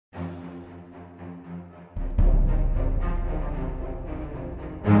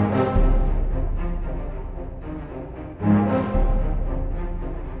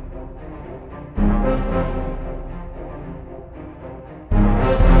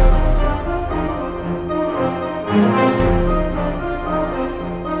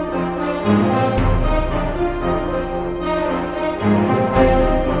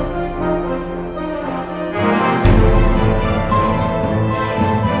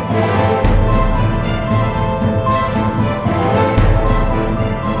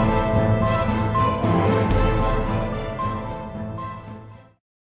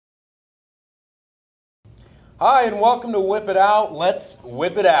Hi, and welcome to Whip It Out. Let's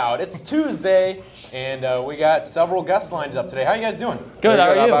whip it out. It's Tuesday, and we got several guests lined up today. How you guys doing? Good. How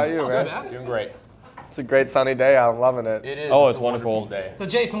are you? How about you, Not man? too bad. Doing great. It's a great sunny day. I'm loving it. It is. Oh, it's it's a wonderful. wonderful day. So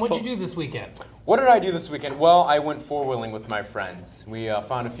Jason, what'd you do this weekend? What did I do this weekend? Well, I went four-wheeling with my friends. We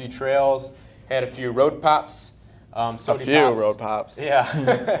found a few trails, had a few road pops, soda pops. Road pops.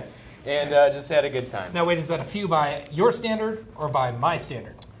 Yeah, and just had a good time. Now wait, is that a few by your standard or by my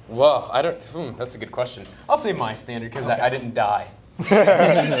standard? Well, I don't. That's a good question. I'll say my standard because I didn't die.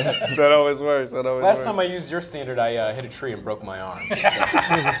 That always works. Last time I used your standard, I hit a tree and broke my arm.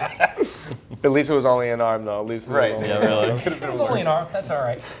 At least it was only an arm, though. At least it was Right. only- Yeah, really. Could have been It was worse. only an arm. That's all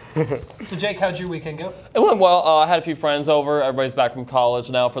right. So Jake, how'd your weekend go? It went well. I had a few friends over. Everybody's back from college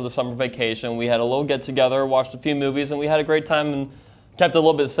now for the summer vacation. We had a little get together, watched a few movies, and we had a great time and kept it a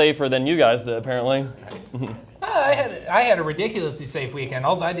little bit safer than you guys did, apparently. Nice. I had a ridiculously safe weekend.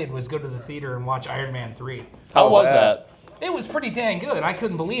 All I did was go to the theater and watch Iron Man 3. How was was that? that? It was pretty dang good. I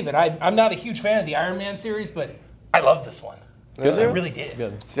couldn't believe it. I'm not a huge fan of the Iron Man series, but I love this one. Did I you? really did.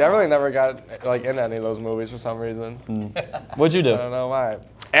 Good. See, I really never got like in any of those movies for some reason. What'd you I do? don't know why.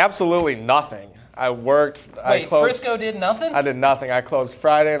 Absolutely nothing. I worked. I Wait, closed. Frisco did nothing? I did nothing. I closed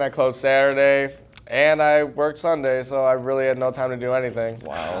Friday and I closed Saturday, and I worked Sunday, so I really had no time to do anything.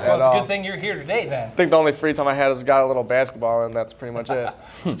 Wow. Well, it's a good thing you're here today then. I think the only free time I had is got a little basketball, and that's pretty much it.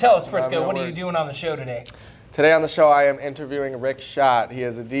 So tell us, Frisco, I'm at what are you work. doing on the show today? Today on the show, I am interviewing Rick Schott. He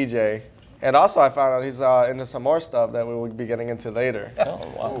is a DJ. And also, I found out he's into some more stuff that we will be getting into later. Oh,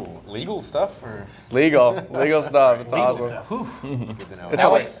 wow. Ooh, legal stuff or Legal stuff. It's Legal awesome. stuff. Whew. good to know. It's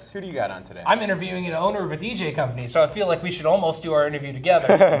Alex, who do you got on today? I'm interviewing an owner of a DJ company, so I feel like we should almost do our interview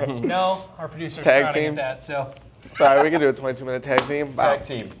together. No, our producer's Tag frowning team? at that, so. Sorry, we can do a 22-minute tag team. Wow. Tag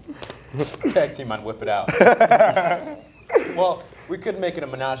team. Tag team on Whip It Out. Well, we could make it a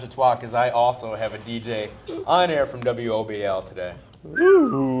menage a trois because I also have a DJ on air from WOBL today.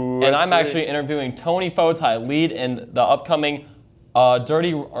 Ooh, And let's I'm do it. actually interviewing Tony Fotai, lead in the upcoming not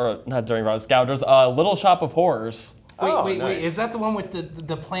Dirty Scoundrels, Little Shop of Horrors. Wait, nice. is that the one with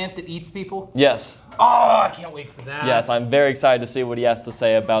the plant that eats people? Yes. Oh, I can't wait for that. Yes, I'm very excited to see what he has to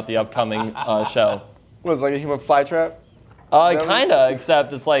say about the upcoming show. What, is it like a human fly trap? Kinda,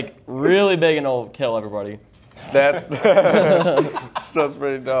 except it's like really big and it'll kill everybody. That sounds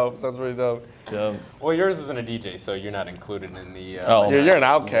pretty dope. Yeah. Well, yours isn't a DJ, so you're not included in the. Oh. You're an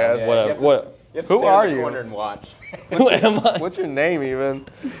outcast. Whatever. You have to, What? you have to Who stand are in the you? corner and watch. Who am I? What's your name even?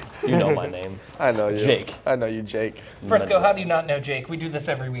 You know my name. I know you. Jake. I know you, Jake. Frisco, how do you not know Jake? We do this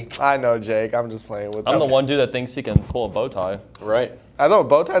every week. I know Jake. I'm just playing with I'm the him. one dude that thinks he can pull a bow tie. Right. I know,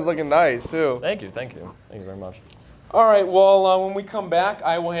 bow tie's looking nice, too. Thank you. Thank you very much. All right, well, when we come back,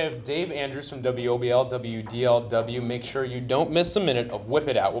 I will have Dave Andrews from WOBL, WDLW. Make sure you don't miss a minute of Whip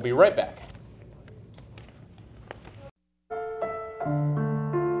It Out. We'll be right back.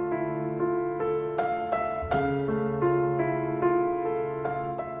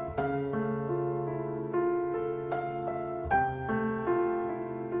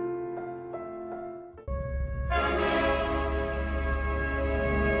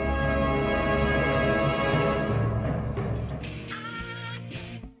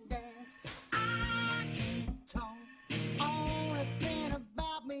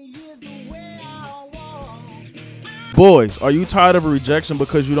 Boys, are you tired of a rejection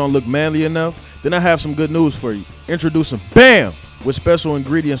because you don't look manly enough? Then I have some good news for you. Introducing BAM! With special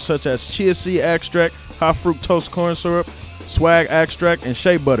ingredients such as chia seed extract, high fructose corn syrup, swag extract, and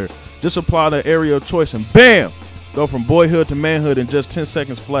shea butter. Just apply the area of choice and BAM! Go from boyhood to manhood in just 10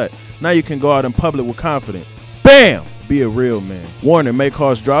 seconds flat. Now you can go out in public with confidence. BAM! Be a real man. Warning, may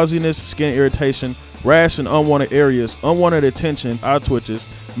cause drowsiness, skin irritation, rash in unwanted areas, unwanted attention, eye twitches,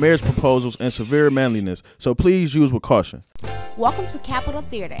 marriage proposals, and severe manliness. So please use with caution. Welcome to Capitol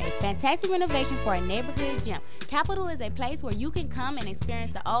Theater, a fantastic renovation for a neighborhood gem. Capitol is a place where you can come and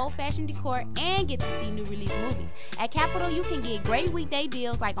experience the old-fashioned decor and get to see new release movies. At Capitol, you can get great weekday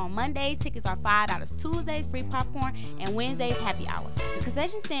deals like on Mondays, tickets are $5, Tuesdays, free popcorn, and Wednesdays, happy hour. The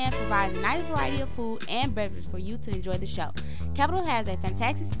concession stand provides a nice variety of food and beverages for you to enjoy the show. Capitol has a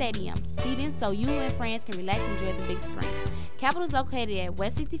fantastic stadium, seating so you and friends can relax and enjoy the big screen. Capitol is located at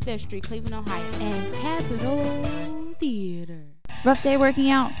West 65th Street, Cleveland, Ohio, and Capitol Theater. Rough day working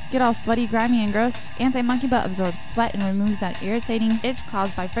out? Get all sweaty, grimy, and gross? Anti-Monkey Butt absorbs sweat and removes that irritating itch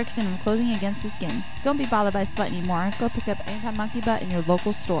caused by friction when clothing against the skin. Don't be bothered by sweat anymore. Go pick up Anti-Monkey Butt in your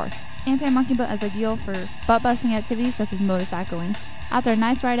local store. Anti-Monkey Butt is ideal for butt-busting activities such as motorcycling. After a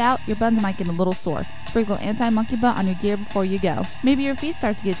nice ride out, your buns might get a little sore. Sprinkle Anti-Monkey Butt on your gear before you go. Maybe your feet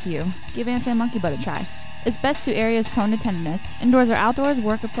start to get to you. Give Anti-Monkey Butt a try. It's best to areas prone to tenderness. Indoors or outdoors,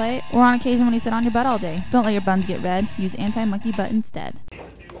 work or play, or on occasion when you sit on your butt all day. Don't let your buns get red. Use anti-monkey butt instead.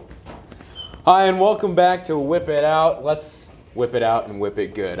 Hi, and welcome back to Whip It Out. Let's whip it out and whip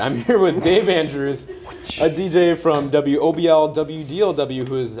it good. I'm here with Dave Andrews, a DJ from WOBL WDLW,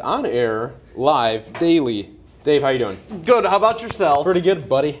 who is on air live daily. Dave, how you doing? Good. How about yourself? Pretty good,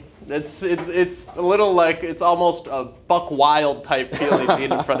 buddy. It's a little like it's almost a Buck Wild type feeling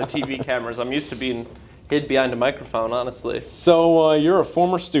being in front of TV cameras. I'm used to being hid behind a microphone, honestly. So you're a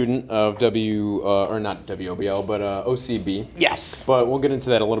former student of or not WOBL, but OCB. Yes. But we'll get into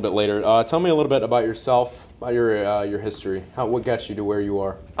that a little bit later. Tell me a little bit about yourself, about your history. What got you to where you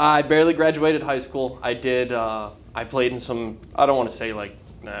are? I barely graduated high school. I played in some. I don't want to say like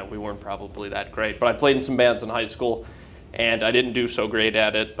we weren't probably that great, but I played in some bands in high school, and I didn't do so great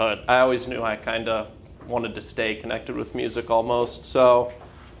at it. But I always knew I kind of wanted to stay connected with music almost. So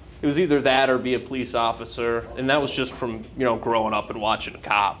it was either that or be a police officer, and that was just from growing up and watching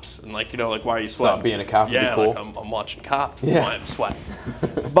Cops, and like why are you sweating? Stop being a cop. Yeah, be cool. like I'm watching Cops. Yeah. That's why I'm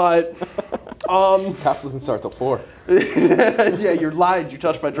sweating. But Cops doesn't start till 4. yeah, you're lying. You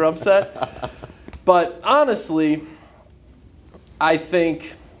touched my drum set. But honestly, I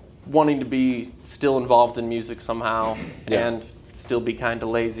think wanting to be still involved in music somehow and still be kind of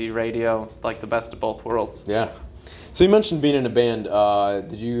lazy radio is like the best of both worlds. Yeah. So you mentioned being in a band.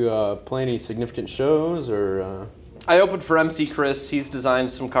 Did you play any significant shows or? I opened for MC Chris. He's designed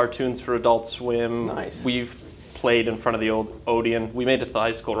some cartoons for Adult Swim. Nice. We've played in front of the old Odeon. We made it to the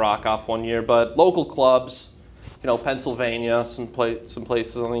high school rock-off one year, but local clubs, Pennsylvania, some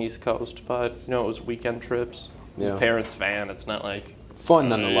places on the East Coast, but it was weekend trips. Yeah. Parents' van. It's not like Fun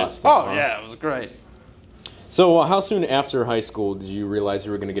nonetheless. Oh yeah, it was great. So how soon after high school did you realize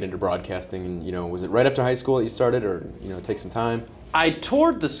you were going to get into broadcasting? And was it right after high school that you started, or take some time? I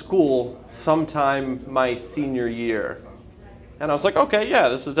toured the school sometime my senior year, and I was like, okay, yeah,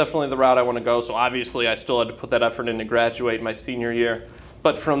 this is definitely the route I want to go. So obviously, I still had to put that effort in to graduate my senior year.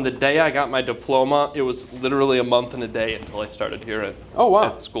 But from the day I got my diploma, it was literally a month and a day until I started here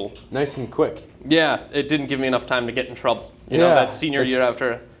at school. Nice and quick. Yeah, it didn't give me enough time to get in trouble. That senior year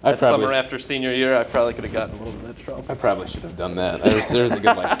summer after senior year, I probably could have gotten a little bit of trouble. I probably should have done that. There was a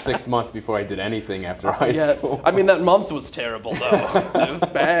good 6 months before I did anything after high school. I mean, that month was terrible, though. It was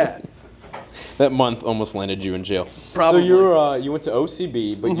bad. That month almost landed you in jail. Probably. So you went to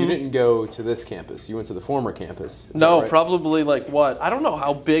OCB, but you didn't go to this campus. You went to the former campus. Is No, that right? probably like what? I don't know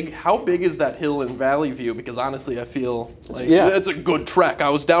how big is that hill in Valley View, because honestly I feel like it's a good trek. I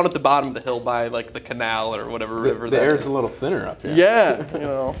was down at the bottom of the hill by like the canal or whatever river The that air's is. a little thinner up here.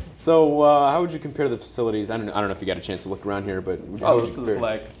 Yeah, So how would you compare the facilities? I don't know if you got a chance to look around here, but how would this you is compare?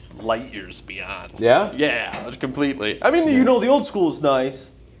 like light years beyond. Yeah? Yeah, completely. I mean, Yes. the old school is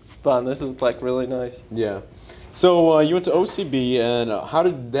nice, but this is like really nice. Yeah. So you went to OCB, and how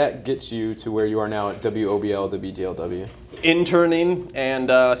did that get you to where you are now at WOBL, WDLW? Interning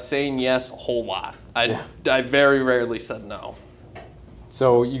and saying yes a whole lot. I very rarely said no.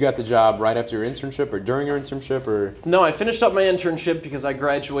 So you got the job right after your internship or during your internship, or? No, I finished up my internship because I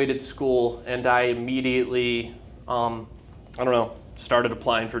graduated school and I immediately, started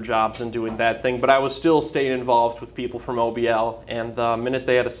applying for jobs and doing that thing. But I was still staying involved with people from OBL, and the minute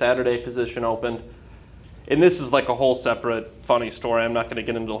they had a Saturday position opened, and this is like a whole separate funny story. I'm not going to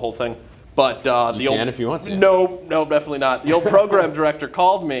get into the whole thing. But You can if you want to. No, definitely not. The old program director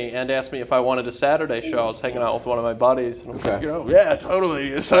called me and asked me if I wanted a Saturday show. I was hanging out with one of my buddies. And I'm like, yeah,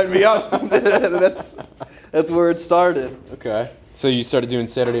 totally. Sign me up. That's where it started. Okay. So you started doing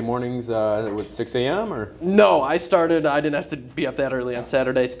Saturday mornings, it was 6 a.m. or? No, I didn't have to be up that early on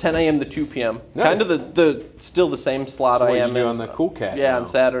Saturdays, 10 a.m. to 2 p.m. Nice. Kind of still the same slot That's I what am you do in. on the Cool Cat. Yeah, now. on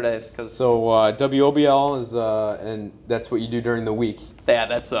Saturdays. So WOBL is, and that's what you do during the week. Yeah,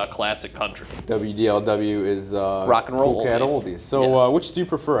 that's classic country. WDLW is Rock and roll Cool Cat oldies. oldies. So Yes. which do you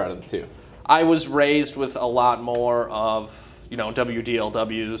prefer out of the two? I was raised with a lot more of,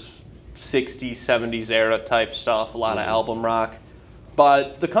 WDLW's 60s, 70s era type stuff, a lot of album rock.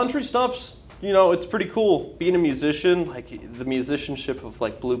 But the country stuff's, it's pretty cool. Being a musician, like the musicianship of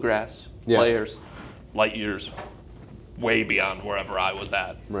like bluegrass players, light years way beyond wherever I was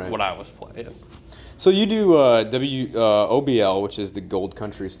at, what I was playing. So you do WOBL, which is the Gold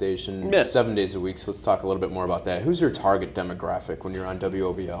Country station, 7 days a week. So let's talk a little bit more about that. Who's your target demographic when you're on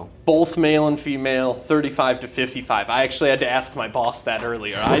WOBL? Both male and female, 35 to 55. I actually had to ask my boss that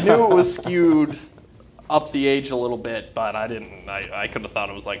earlier. I knew it was skewed up the age a little bit, but I didn't. I could have thought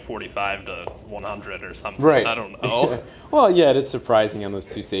it was like 45 to 100 or something. Right. I don't know. Well, yeah, it is surprising on those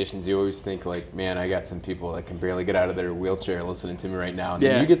two stations. You always think like, man, I got some people that can barely get out of their wheelchair listening to me right now. And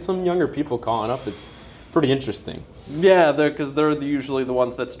then you get some younger people calling up that's pretty interesting. Yeah, because they're usually the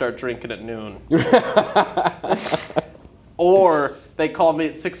ones that start drinking at noon. Or they call me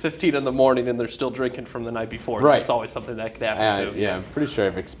at 6:15 in the morning and they're still drinking from the night before. Right. That's always something that could happen too. Yeah, I'm pretty sure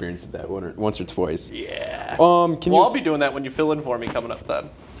I've experienced that once or twice. Yeah. I'll be doing that when you fill in for me coming up then.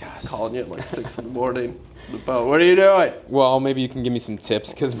 Yes. Calling you at like 6 in the morning. What are you doing? Well, maybe you can give me some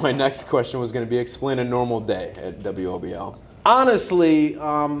tips, because my next question was going to be explain a normal day at WOBL. Honestly,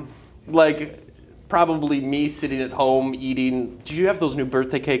 like probably me sitting at home eating. Did you have those new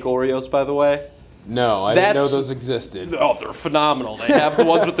birthday cake Oreos, by the way? No, I didn't know those existed. Oh, they're phenomenal. They have the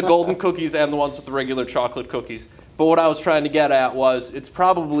ones with the golden cookies and the ones with the regular chocolate cookies. But what I was trying to get at was it's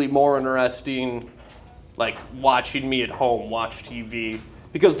probably more interesting, like watching me at home, watch TV.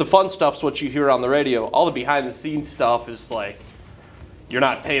 Because the fun stuff's what you hear on the radio. All the behind-the-scenes stuff is like you're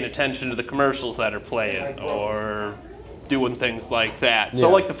not paying attention to the commercials that are playing or doing things like that. So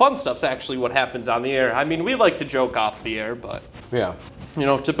like the fun stuff's actually what happens on the air. I mean, we like to joke off the air, but yeah. You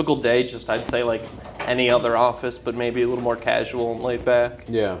know, typical day, just I'd say like any other office, but maybe a little more casual and laid back.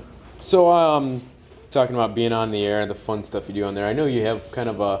 Yeah. So, talking about being on the air and the fun stuff you do on there, I know you have kind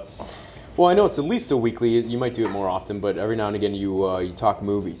of a, well, I know it's at least a weekly, you might do it more often, but every now and again you talk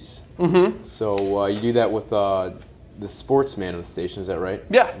movies. Mm-hmm. So you do that with the sportsman of the station, is that right?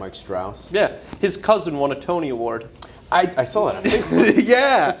 Yeah. Mike Strauss. Yeah. His cousin won a Tony Award. I saw that on Facebook.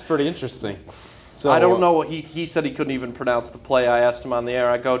 Yeah. That's pretty interesting. So, I don't know what he said. He couldn't even pronounce the play. I asked him on the air.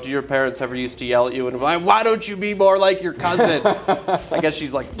 I go, "Do your parents ever used to yell at you? And why don't you be more like your cousin?" I guess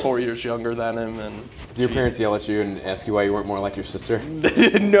she's like 4 years younger than him. And do your parents yell at you and ask you why you weren't more like your sister?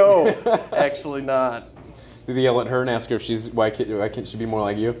 No, actually not. Did they yell at her and ask her if why can't she be more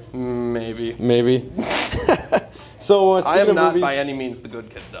like you? Maybe. So I am of not movies, by any means the good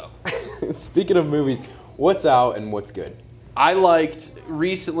kid, though. Speaking of movies, what's out and what's good? I liked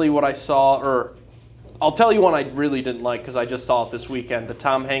recently what I saw, or I'll tell you one I really didn't like because I just saw it this weekend. The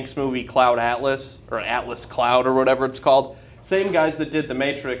Tom Hanks movie Cloud Atlas, or Atlas Cloud, or whatever it's called. Same guys that did The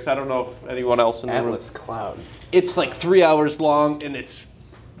Matrix. I don't know if anyone else in the room. Atlas Cloud. It's like 3 hours long, and it's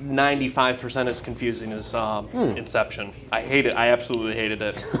 95% as confusing as Inception. I hate it. I absolutely hated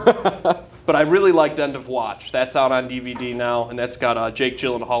it. But I really liked End of Watch. That's out on DVD now, and that's got Jake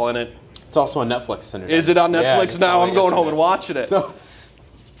Gyllenhaal in it. It's also on Netflix. Is it on Netflix now? I'm going home and watching it. So,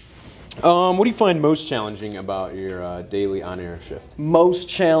 what do you find most challenging about your daily on-air shift? Most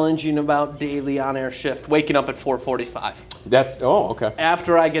challenging about daily on-air shift? Waking up at 4:45. Okay.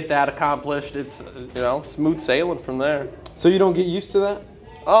 After I get that accomplished, it's smooth sailing from there. So you don't get used to that?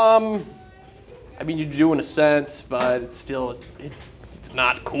 I mean, you do in a sense, but it's still it's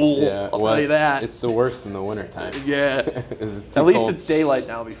not cool. Yeah, I'll tell you that. It's the worst in the wintertime. Yeah. At least it's daylight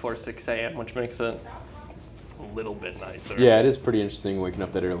now before 6 a.m., which makes it a little bit nicer. Yeah, it is pretty interesting waking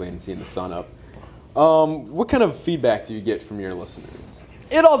up that early and seeing the sun up. What kind of feedback do you get from your listeners?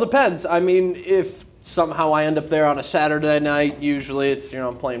 It all depends. I mean, if somehow I end up there on a Saturday night, usually it's,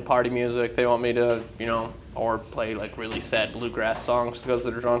 I'm playing party music. They want me to, or play like really sad bluegrass songs because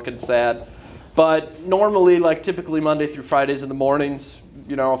they're drunk and sad. But normally, like typically Monday through Fridays in the mornings,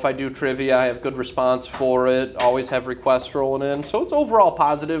 if I do trivia, I have good response for it. Always have requests rolling in. So it's overall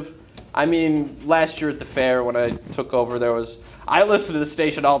positive. I mean, last year at the fair when I took over, I listen to the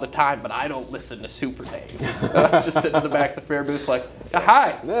station all the time, but I don't listen to Super Dave. I was just sitting in the back of the fair booth like,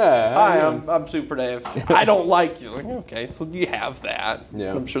 hi. Yeah, Hi, I'm Super Dave. I don't like you. Like, okay, so you have that.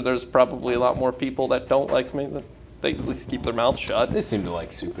 Yeah. I'm sure there's probably a lot more people that don't like me that they at least keep their mouth shut. They seem to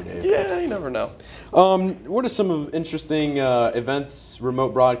like Super Dave. Yeah, you never know. What are some of interesting events,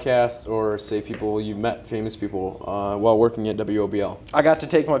 remote broadcasts, or say people you met, famous people, while working at WOBL? I got to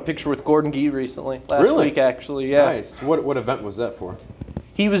take my picture with Gordon Gee recently. Last week, actually, yeah. Nice. What event was that for?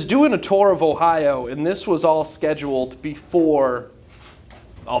 He was doing a tour of Ohio, and this was all scheduled before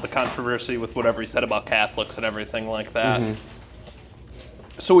all the controversy with whatever he said about Catholics and everything like that. Mm-hmm.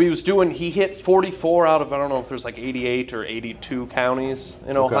 So he hit 44 out of, I don't know if there's like 88 or 82 counties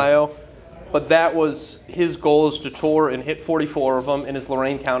in Ohio. But that was, his goal is to tour and hit 44 of them in his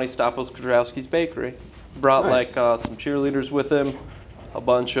Lorain County stop was Kudrowski's Bakery. Brought some cheerleaders with him, a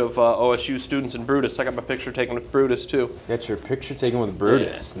bunch of OSU students and Brutus. I got my picture taken with Brutus too. Got your picture taken with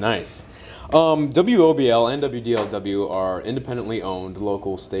Brutus. Yeah. Nice. WOBL and WDLW are independently owned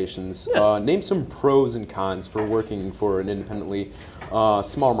local stations. Yeah. Name some pros and cons for working for an independently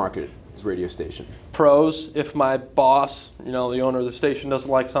small market radio station. Pros, if my boss, the owner of the station doesn't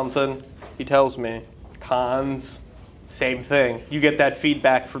like something, he tells me. Cons, same thing. You get that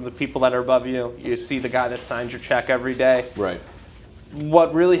feedback from the people that are above you. You see the guy that signs your check every day. Right.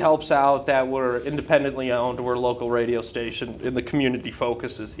 what really helps out that we're independently owned, we're a local radio station, and the community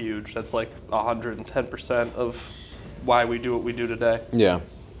focus is huge. That's like 110% of why we do what we do today. Yeah.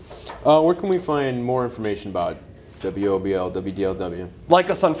 Where can we find more information about WOBL, WDLW? Like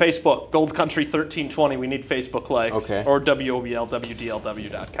us on Facebook, Gold Country 1320. We need Facebook likes. Okay. Or WOBL,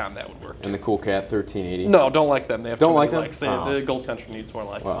 WDLW.com. That would work. And the Cool Cat 1380? No, don't like them. They have Don't too like many them? likes. Oh. The Gold Country needs more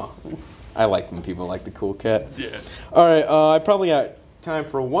likes. Well, I like when people like the Cool Cat. Yeah. All right, I probably got time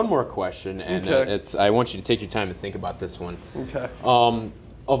for one more question, and Okay. I want you to take your time to think about this one. Okay.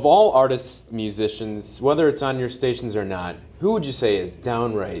 Of all artists, musicians, whether it's on your stations or not, who would you say is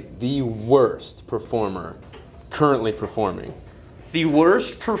downright the worst performer currently performing? The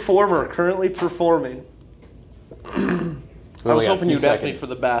worst performer currently performing. I was got a hoping few you'd ask me seconds. for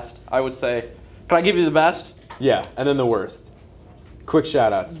the best. I would say, can I give you the best? Yeah, and then the worst. Quick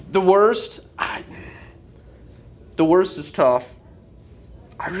shout-outs. The worst? The worst is tough.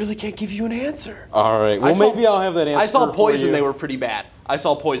 I really can't give you an answer. All right, well, maybe I'll have that answer I saw for Poison, you. they were pretty bad. I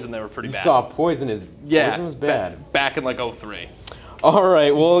saw Poison, they were pretty You bad. saw Poison was bad. Back in like 03. All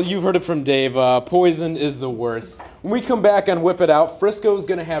right, well, you've heard it from Dave. Poison is the worst. When we come back on Whip It Out, Frisco's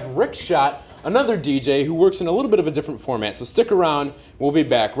going to have Rick Schott, another DJ who works in a little bit of a different format. So stick around. We'll be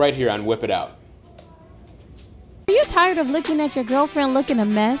back right here on Whip It Out. Are you tired of looking at your girlfriend looking a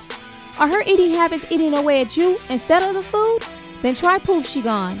mess? Are her eating habits eating away at you instead of the food? Then try Poof She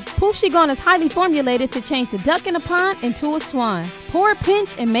Gone. Poof She Gone is highly formulated to change the duck in a pond into a swan. Pour a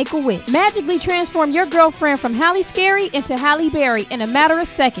pinch and make a wish. Magically transform your girlfriend from Halle Scary into Halle Berry in a matter of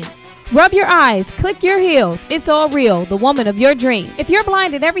seconds. Rub your eyes, click your heels. It's all real, the woman of your dream. If you're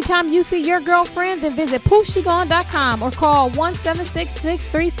blinded every time you see your girlfriend, then visit poofshegone.com or call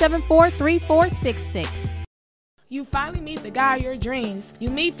 1-766-374-3466. You finally meet the guy of your dreams.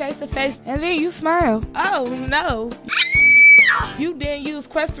 You meet face to face, and then you smile. Oh no. You then use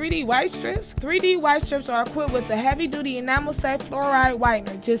Quest 3D white strips. 3D white strips are equipped with the heavy-duty enamel-safe fluoride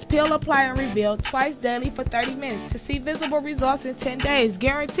whitener. Just peel, apply, and reveal twice daily for 30 minutes to see visible results in 10 days,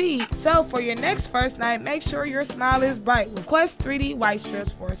 guaranteed. So for your next first night, make sure your smile is bright with Quest 3D white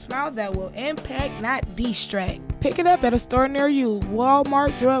strips for a smile that will impact, not distract. Pick it up at a store near you,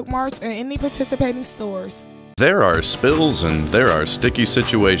 Walmart, Drug Marts, and any participating stores. There are spills and there are sticky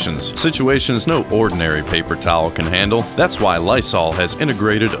situations. Situations no ordinary paper towel can handle. That's why Lysol has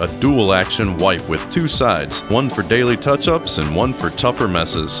integrated a dual-action wipe with two sides, one for daily touch-ups and one for tougher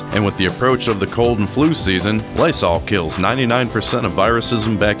messes. And with the approach of the cold and flu season, Lysol kills 99% of viruses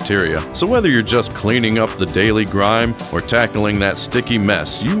and bacteria. So whether you're just cleaning up the daily grime or tackling that sticky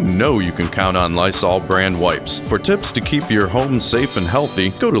mess, you know you can count on Lysol brand wipes. For tips to keep your home safe and healthy,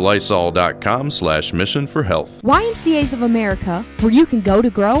 go to Lysol.com/mission for health. YMCA's of America, where you can go to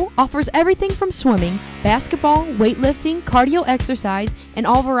grow, offers everything from swimming, basketball, weightlifting, cardio exercise, and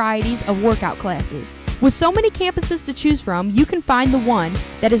all varieties of workout classes. With so many campuses to choose from, you can find the one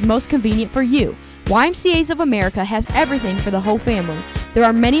that is most convenient for you. YMCA's of America has everything for the whole family. There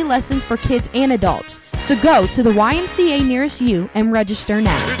are many lessons for kids and adults. So go to the YMCA nearest you and register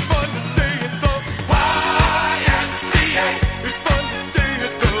now.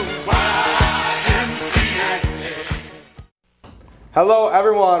 Hello,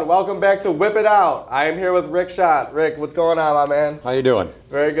 everyone. Welcome back to Whip It Out. I am here with Rick Schott. Rick, what's going on, my man? How you doing?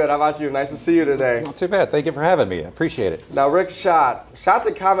 Very good. How about you? Nice to see you today. Not too bad. Thank you for having me. I appreciate it. Now, Rick Schott. Schott's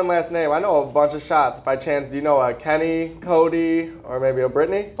a common last name. I know a bunch of Schotts. By chance, do you know a Kenny, Cody, or maybe a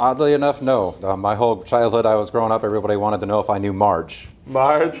Brittany? Oddly enough, no. My whole childhood, I was growing up, everybody wanted to know if I knew Marge.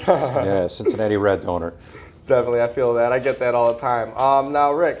 Marge? Yeah, Cincinnati Reds owner. Definitely, I feel that. I get that all the time.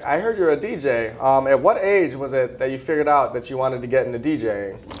 Now, Rick, I heard you're a DJ. At what age was it that you figured out that you wanted to get into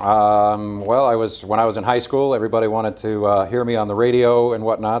DJing? Well, when I was in high school, everybody wanted to hear me on the radio and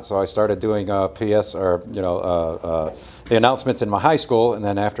whatnot, so I started doing the announcements in my high school, and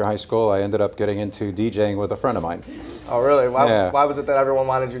then after high school, I ended up getting into DJing with a friend of mine. Oh, really? Yeah. Why was it that everyone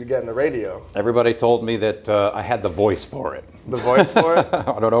wanted you to get into radio? Everybody told me that I had the voice for it. The voice for it?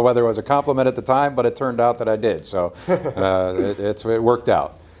 I don't know whether it was a compliment at the time, but it turned out that I did, so it worked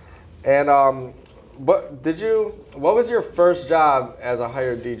out. And what was your first job as a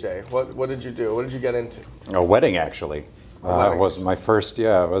hired DJ? What did you do? What did you get into? A wedding, actually. Was my first.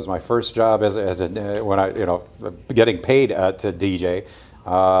 Yeah, it was my first job when I getting paid to DJ.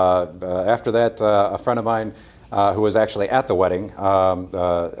 After that, a friend of mine who was actually at the wedding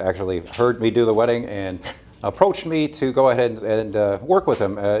actually heard me do the wedding and approached me to go ahead and work with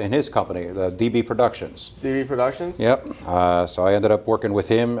him in his company, the DB Productions. DB Productions? Yep. So I ended up working with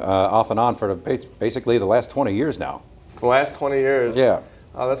him off and on for basically the last 20 years now. The last 20 years? Yeah.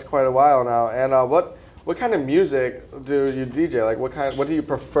 Oh, that's quite a while now. And What kind of music do you DJ? Like what do you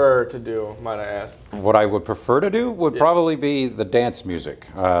prefer to do, might I ask? What I would prefer to do would probably be the dance music,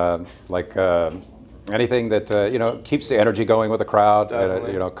 anything that you know, keeps the energy going with the crowd.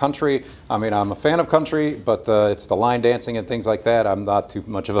 You know, country. I mean, I'm a fan of country, but it's the line dancing and things like that I'm not too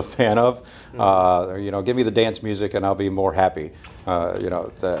much of a fan of. You know, give me the dance music and I'll be more happy. You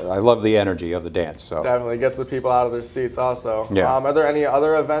know, I love the energy of the dance. So definitely gets the people out of their seats. Also, yeah. Are there any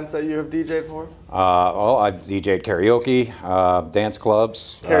other events that you have DJ'd for? Well, I've DJ'd karaoke, dance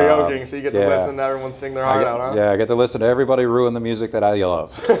clubs. Karaoke, so you get to listen to everyone sing their heart out, huh? Yeah, I get to listen to everybody ruin the music that I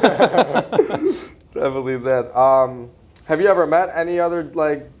love. I believe that. Have you ever met any other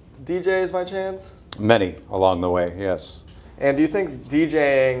like DJs by chance? Many along the way, yes. And do you think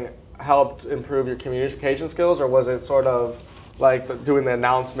DJing helped improve your communication skills, or was it sort of like doing the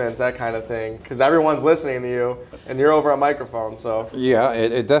announcements, that kind of thing? Because everyone's listening to you, and you're over a microphone, so. Yeah,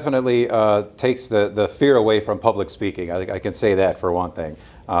 it definitely takes the fear away from public speaking. I can say that for one thing.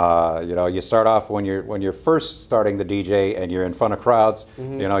 You know, you start off when you're first starting the DJ and you're in front of crowds.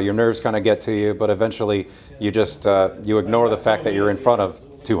 You know, your nerves kind of get to you, but eventually you just you ignore the fact that you're in front of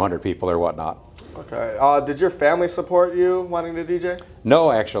 200 people or whatnot. Okay. Did your family support you wanting to DJ?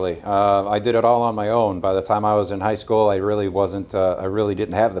 No, actually, I did it all on my own. By the time I was in high school, I really wasn't. I really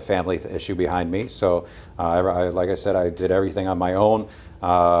didn't have the family issue behind me. So, like I said, I did everything on my own,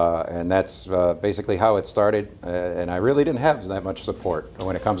 and that's basically how it started. And I really didn't have that much support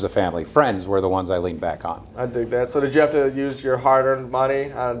when it comes to family. Friends were the ones I leaned back on. I dig that. So, did you have to use your hard-earned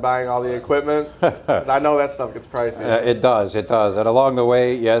money on buying all the equipment? 'Cause I know that stuff gets pricey. It does. It does. And along the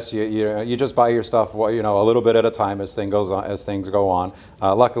way, yes, you just buy your stuff, you know, a little bit at a time as things go on.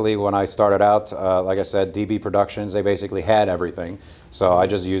 Luckily, when I started out, like I said, DB Productions, they basically had everything. So I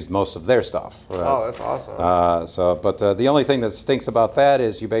just used most of their stuff. Oh, that's awesome. But the only thing that stinks about that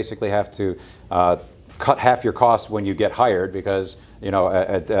is you basically have to cut half your cost when you get hired, because, you know,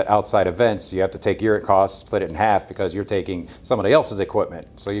 at outside events, you have to take your costs, split it in half, because you're taking somebody else's equipment.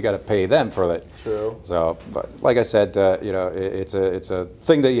 So you got to pay them for it. True. So, but like I said, you know, it's a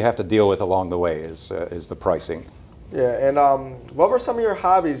thing that you have to deal with along the way is the pricing. Yeah, and what were some of your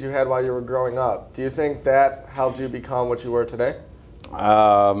hobbies you had while you were growing up? Do you think that helped you become what you were today?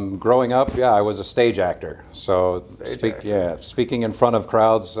 Growing up, yeah, I was a stage actor. So, speaking in front of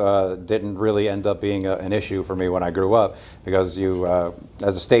crowds didn't really end up being an issue for me when I grew up, because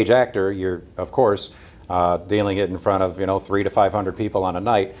as a stage actor, you're, of course, dealing it in front of, you know, 300 to 500 people on a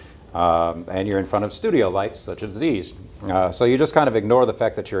night, and you're in front of studio lights such as these. So you just kind of ignore the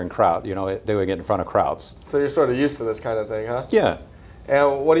fact that you're in crowd, you know, doing it in front of crowds. So you're sort of used to this kind of thing, huh? Yeah.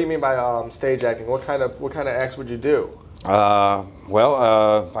 And what do you mean by stage acting? What kind of acts would you do?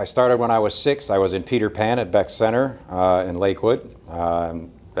 Well, I started when I was 6. I was in Peter Pan at Beck Center in Lakewood.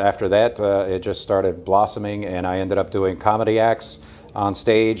 After that, it just started blossoming, and I ended up doing comedy acts on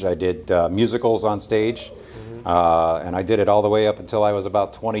stage. I did musicals on stage, and I did it all the way up until I was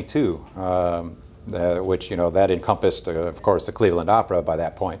about 22, which, you know, that encompassed, of course, the Cleveland Opera by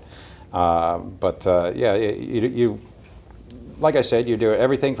that point. Yeah, you like I said, you do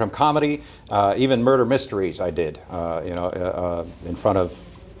everything from comedy, even murder mysteries I did, you know, in front of,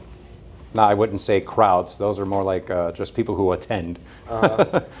 no, I wouldn't say crowds. Those are more like just people who attend.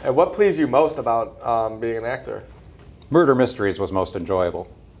 And what pleased you most about being an actor? Murder mysteries was most enjoyable.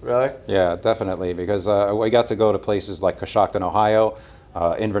 Really? Yeah, definitely, because we got to go to places like Coshocton, Ohio,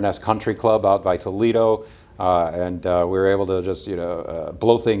 Inverness Country Club out by Toledo, and we were able to just, you know,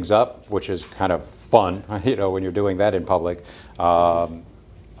 blow things up, which is kind of fun, you know, when you're doing that in public.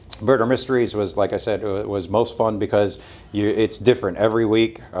 Murder Mysteries was, like I said, it was most fun because it's different every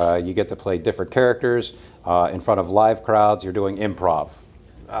week. You get to play different characters in front of live crowds. You're doing improv.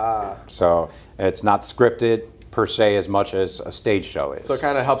 So it's not scripted per se as much as a stage show is. So it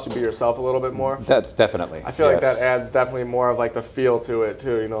kind of helps you be yourself a little bit more? Definitely. I feel like that adds definitely more of like the feel to it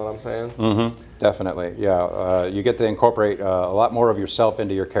too, you know what I'm saying? Mm-hmm. Definitely, yeah. You get to incorporate a lot more of yourself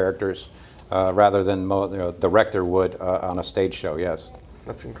into your characters rather than the director would on a stage show, yes.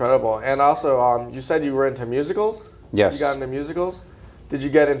 That's incredible. And also, you said you were into musicals? Yes. You got into musicals? Did you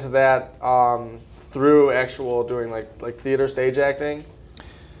get into that through actual doing like theater stage acting?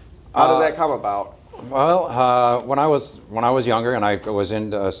 How did that come about? Well, when I was younger and I was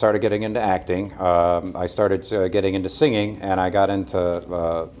started getting into acting, I started getting into singing, and I got into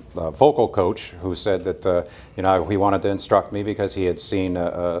a vocal coach who said that you know, he wanted to instruct me because he had seen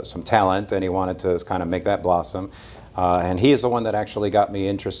some talent and he wanted to kind of make that blossom. And he is the one that actually got me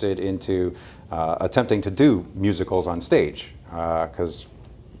interested into attempting to do musicals on stage, because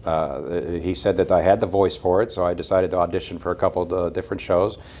he said that I had the voice for it, so I decided to audition for a couple of different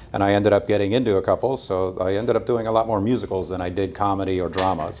shows, and I ended up getting into a couple, so I ended up doing a lot more musicals than I did comedy or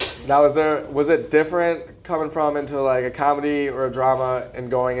dramas. Now, was it different coming from into like a comedy or a drama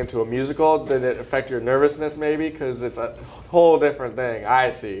and going into a musical? Did it affect your nervousness maybe? Because it's a whole different thing. I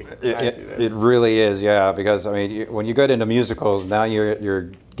see. It really is, yeah, because I mean, when you get into musicals, now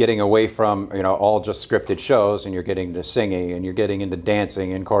you're getting away from, you know, all just scripted shows, and you're getting into singing, and you're getting into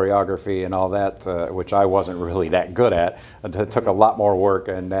dancing and choreography and all that, which I wasn't really that good at. It took a lot more work,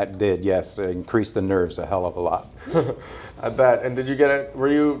 and that did, yes, increase the nerves a hell of a lot. I bet. And did you get it? Were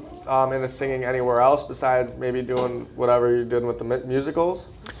you into singing anywhere else besides maybe doing whatever you did with the musicals?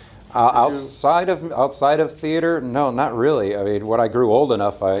 Outside of theater, no, not really. I mean, when I grew old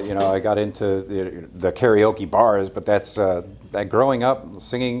enough, I got into the karaoke bars, but that's that growing up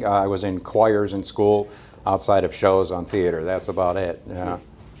singing. I was in choirs in school, outside of shows on theater. That's about it. Yeah.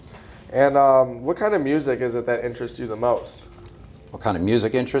 And what kind of music is it that interests you the most? What kind of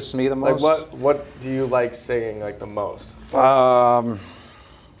music interests me the most? Like what do you like singing like the most? Well,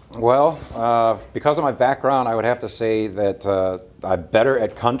 because of my background, I would have to say that I'm better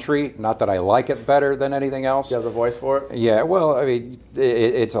at country. Not that I like it better than anything else. You have the voice for it? Yeah, well, I mean,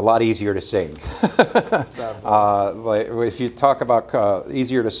 it's a lot easier to sing. Like, if you talk about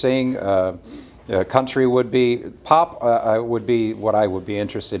easier to sing, country would be, pop would be what I would be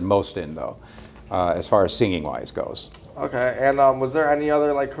interested most in, though, as far as singing-wise goes. Okay, and was there any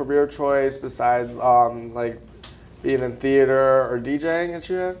other like career choice besides like being in theater or DJing that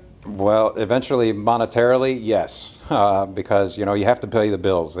you had? Well, eventually, monetarily, yes, because you have to pay the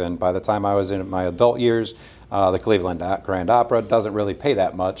bills. And by the time I was in my adult years, the Cleveland Grand Opera doesn't really pay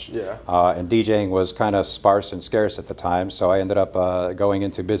that much. Yeah. And DJing was kind of sparse and scarce at the time, so I ended up going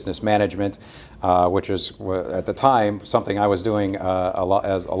into business management, which was at the time something I was doing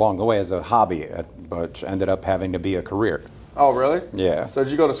along the way as a hobby, but ended up having to be a career. Oh, really? Yeah. So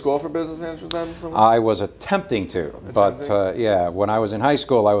did you go to school for business management then? I was attempting to, but yeah, when I was in high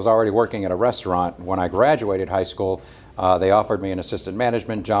school, I was already working at a restaurant. When I graduated high school, they offered me an assistant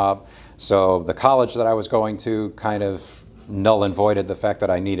management job. So the college that I was going to kind of null and voided the fact that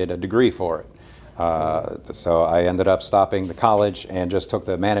I needed a degree for it. So I ended up stopping the college and just took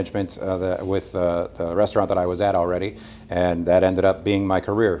the management with the restaurant that I was at already, and that ended up being my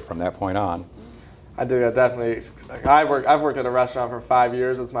career from that point on. I do, definitely. I've worked at a restaurant for 5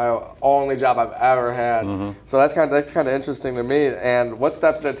 years. It's my only job I've ever had. Mm-hmm. So that's kind of interesting to me. And what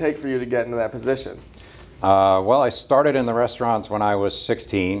steps did it take for you to get into that position? Well, I started in the restaurants when I was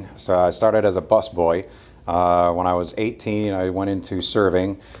 16. So I started as a busboy. When I was 18, I went into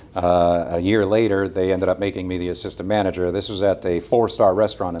serving. A year later, they ended up making me the assistant manager. This was at a 4-star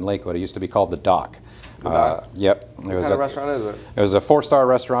restaurant in Lakewood. It used to be called The Dock. Yep. What kind of restaurant is it? It was a 4-star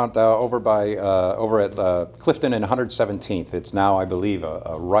restaurant over at Clifton and 117th. It's now, I believe,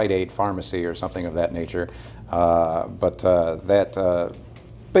 a Rite Aid pharmacy or something of that nature. But that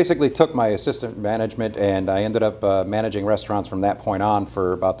basically took my assistant management, and I ended up managing restaurants from that point on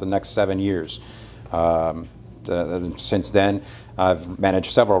for about the next 7 years. Since then, I've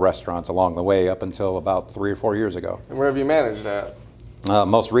managed several restaurants along the way up until about 3 or 4 years ago. And where have you managed at?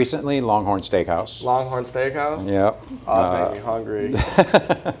 Most recently, Longhorn Steakhouse. Longhorn Steakhouse? Yep. Oh, that's making me hungry.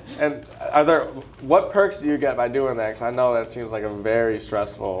 And what perks do you get by doing that? Because I know that seems like a very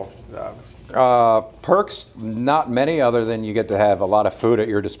stressful job. Perks, not many, other than you get to have a lot of food at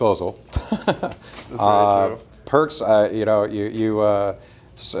your disposal. That's very true. Perks,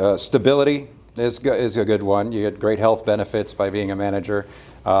 stability is a good one. You get great health benefits by being a manager.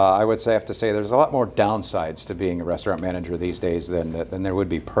 I would have to say there's a lot more downsides to being a restaurant manager these days than there would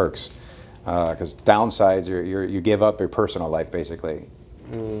be perks. Because downsides, you give up your personal life, basically.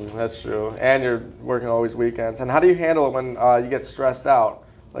 That's true. And you're working always weekends. And how do you handle it when you get stressed out?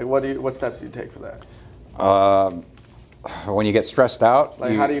 Like, what steps do you take for that? When you get stressed out?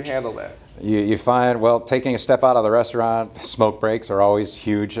 Like, how do you handle that? You find, well, taking a step out of the restaurant, smoke breaks are always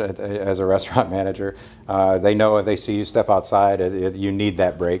huge as a restaurant manager. They know if they see you step outside, you need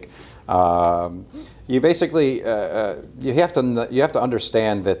that break. You basically, you have to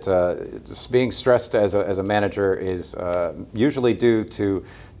understand that just being stressed as a manager is usually due to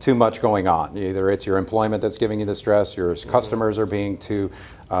too much going on. Either it's your employment that's giving you the stress, your customers are being too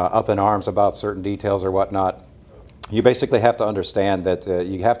up in arms about certain details or whatnot. You basically have to understand that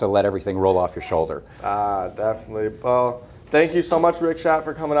you have to let everything roll off your shoulder. Definitely. Well, thank you so much, Rick Schott,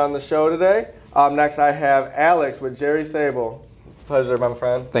 for coming on the show today. Next, I have Alex with Jerry Sable. Pleasure, my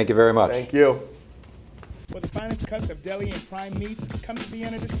friend. Thank you very much. Thank you. For the finest cuts of deli and prime meats, come to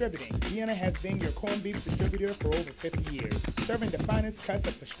Vienna Distributing. Vienna has been your corned beef distributor for over 50 years, serving the finest cuts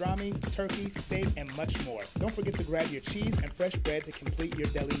of pastrami, turkey, steak, and much more. Don't forget to grab your cheese and fresh bread to complete your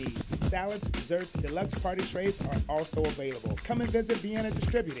deli needs. Salads, desserts, deluxe party trays are also available. Come and visit Vienna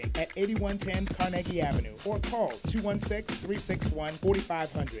Distributing at 8110 Carnegie Avenue or call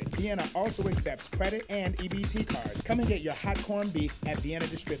 216-361-4500. Vienna also accepts credit and EBT cards. Come and get your hot corned beef at Vienna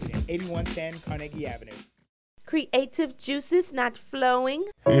Distributing, 8110 Carnegie Avenue. Creative juices not flowing?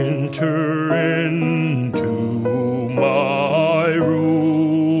 Enter into my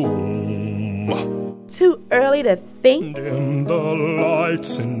room. Too early to think? Dim the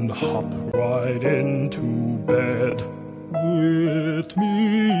lights and hop right into bed with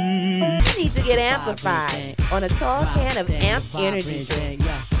me. You need to get amplified on a tall can of Amp Energy drink.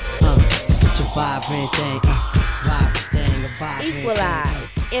 Such a vibrant thing, Equalize,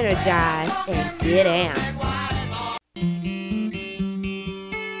 energize, and get amped.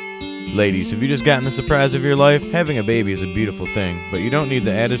 Ladies, have you just gotten the surprise of your life? Having a baby is a beautiful thing, but you don't need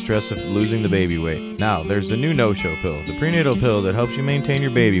the added stress of losing the baby weight. Now, there's the new No-Show pill, the prenatal pill that helps you maintain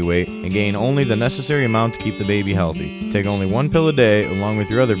your baby weight and gain only the necessary amount to keep the baby healthy. Take only 1 pill a day along with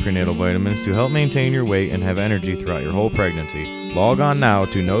your other prenatal vitamins to help maintain your weight and have energy throughout your whole pregnancy. Log on now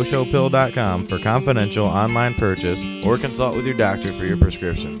to noshowpill.com for confidential online purchase or consult with your doctor for your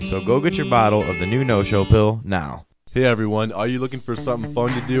prescription. So go get your bottle of the new No-Show pill now. Hey everyone, are you looking for something fun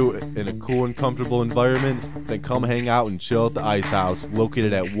to do in a cool and comfortable environment? Then come hang out and chill at the Ice House,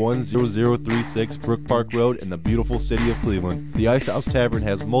 located at 10036 Brook Park Road in the beautiful city of Cleveland. The Ice House Tavern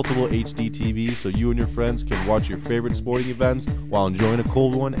has multiple HD TVs so you and your friends can watch your favorite sporting events while enjoying a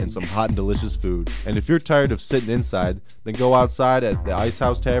cold one and some hot and delicious food. And if you're tired of sitting inside, then go outside at the Ice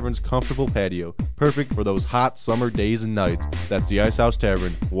House Tavern's comfortable patio, perfect for those hot summer days and nights. That's the Ice House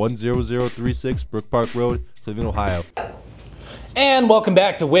Tavern, 10036 Brook Park Road, Cleveland, Ohio. And welcome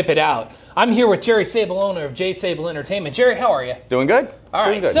back to Whip It Out. I'm here with Jerry Sable, owner of J Sable Entertainment. Jerry, how are you? Doing good. All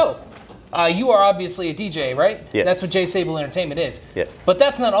right, so you are obviously a DJ, right? Yes. That's what J Sable Entertainment is. Yes. But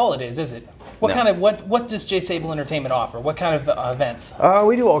that's not all it is it? No. What does J Sable Entertainment offer? What kind of events?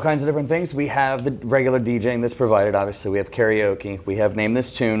 We do all kinds of different things. We have the regular DJing that's provided. Obviously, we have karaoke. We have Name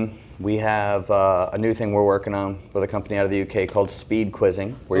This Tune. We have a new thing we're working on with a company out of the UK called Speed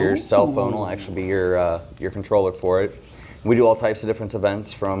Quizzing, where your cell phone will actually be your controller for it. We do all types of different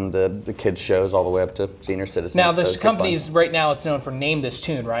events, from the kids shows all the way up to senior citizens. Now, this company's right now, it's known for Name This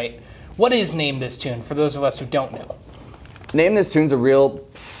Tune, right? What is Name This Tune for those of us who don't know? Name This Tune's a real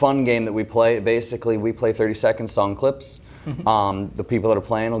fun game that we play. Basically, we play 30-second song clips. The people that are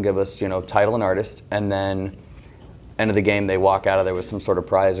playing will give us, title and artist, and then end of the game, they walk out of there with some sort of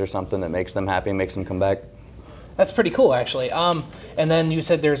prize or something that makes them happy, makes them come back. That's pretty cool, actually. And then you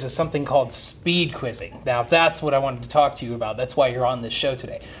said there's something called speed quizzing. Now, that's what I wanted to talk to you about. That's why you're on this show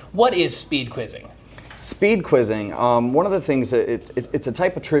today. What is speed quizzing? Speed quizzing, one of the things, it's a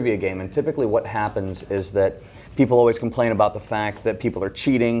type of trivia game, and typically what happens is that people always complain about the fact that people are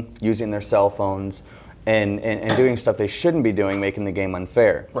cheating, using their cell phones, and doing stuff they shouldn't be doing, making the game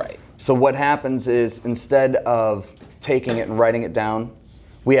unfair. Right. So what happens is, instead of taking it and writing it down,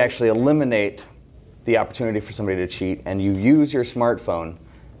 we actually eliminate the opportunity for somebody to cheat, and you use your smartphone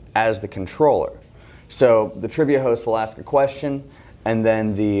as the controller. So the trivia host will ask a question, and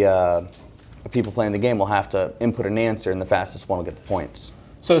then the people playing the game will have to input an answer, and the fastest one will get the points.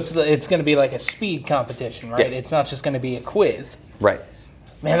 So it's going to be like a speed competition, right? Yeah. It's not just going to be a quiz. Right.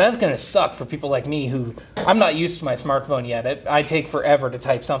 Man, that's going to suck for people like me who, I'm not used to my smartphone yet. I take forever to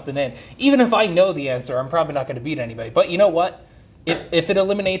type something in. Even if I know the answer, I'm probably not going to beat anybody. But you know what? If it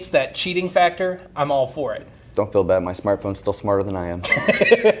eliminates that cheating factor, I'm all for it. Don't feel bad. My smartphone's still smarter than I am.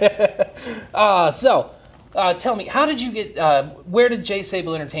 Tell me, how did you get, where did J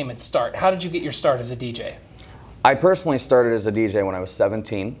Sable Entertainment start? How did you get your start as a DJ? I personally started as a DJ when I was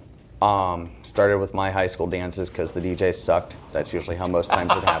 17. Started with my high school dances because the DJs sucked. That's usually how most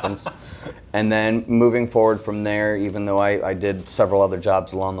times it happens. And then moving forward from there, even though I did several other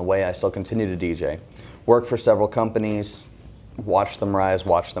jobs along the way, I still continue to DJ. Worked for several companies, watched them rise,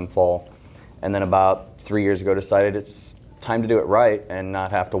 watched them fall. And then about 3 years ago decided it's time to do it right and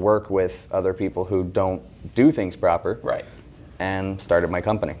not have to work with other people who don't do things proper. Right. And started my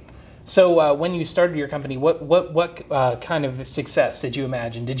company. So when you started your company, what kind of success did you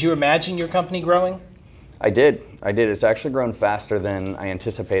imagine? Did you imagine your company growing? I did. It's actually grown faster than I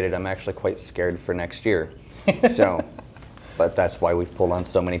anticipated. I'm actually quite scared for next year. But that's why we've pulled on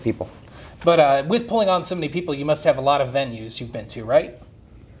so many people. But with pulling on so many people, you must have a lot of venues you've been to, right?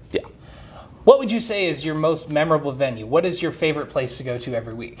 Yeah. What would you say is your most memorable venue? What is your favorite place to go to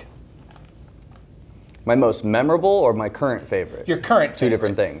every week? My most memorable or my current favorite? Your current favorite. Two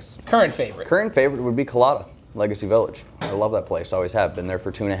different things. Current favorite. Current favorite would be Colada, Legacy Village. I love that place, always have. Been there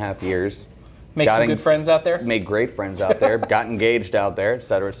for 2.5 years. Make some good friends out there? Made great friends out there. Got engaged out there, et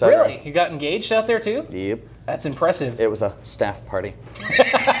cetera, et cetera. Really? You got engaged out there too? Yep. That's impressive. It was a staff party.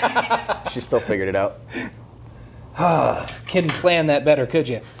 She still figured it out. Couldn't plan that better, could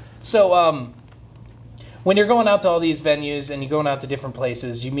you? So, when you're going out to all these venues and you're going out to different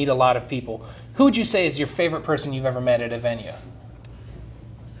places, you meet a lot of people. Who would you say is your favorite person you've ever met at a venue?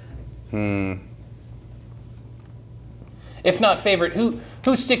 If not favorite,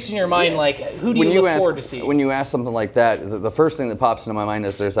 who sticks in your mind? Like, who do you look forward to see? When you ask something like that, the first thing that pops into my mind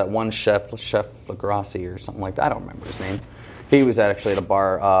is there's that one Chef Lagrassi or something like that. I don't remember his name. He was actually at a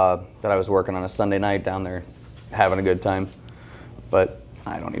bar that I was working on a Sunday night down there, having a good time. But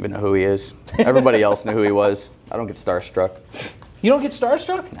I don't even know who he is. Everybody else knew who he was. I don't get starstruck. You don't get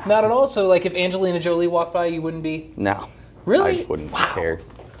starstruck? No. Not at all? So, like, if Angelina Jolie walked by, you wouldn't be? No. Really? I wouldn't care.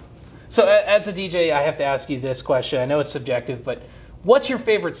 So, as a DJ, I have to ask you this question. I know it's subjective, but what's your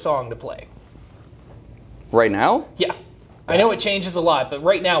favorite song to play? Right now? Yeah. I know it changes a lot, but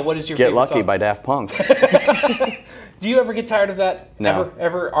right now, what is your favorite song? Get Lucky by Daft Punk. Do you ever get tired of that? No.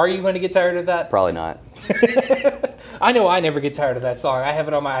 Ever? Are you going to get tired of that? Probably not. I know I never get tired of that song. I have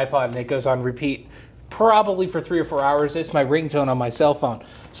it on my iPod, and it goes on repeat probably for 3 or 4 hours. It's my ringtone on my cell phone.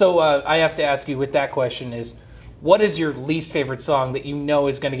 So I have to ask you with that question is, what is your least favorite song that you know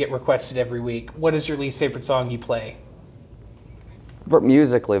is going to get requested every week? What is your least favorite song you play? But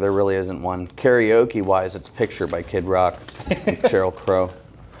musically, there really isn't one. Karaoke-wise, it's Picture by Kid Rock and Sheryl Crow.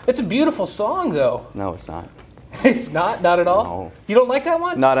 It's a beautiful song, though. No, it's not. It's not? Not at all? No. You don't like that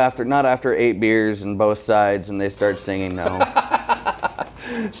one? Not after 8 beers and both sides and they start singing, no.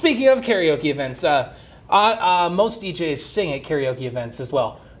 Speaking of karaoke events, most DJs sing at karaoke events as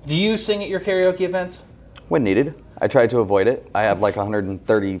well. Do you sing at your karaoke events? When needed. I try to avoid it. I have like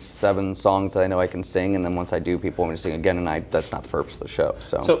 137 songs that I know I can sing, and then once I do, people want me to sing again, and that's not the purpose of the show.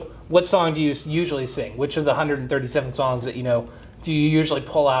 So what song do you usually sing? Which of the 137 songs that you know do you usually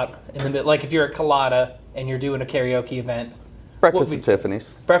pull out in the middle? Like if you're at Colada and you're doing a karaoke event. Breakfast at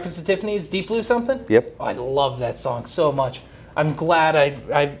Tiffany's. Breakfast at Tiffany's, Deep Blue something? Yep. Oh, I love that song so much. I'm glad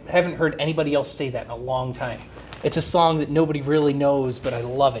I haven't heard anybody else say that in a long time. It's a song that nobody really knows, but I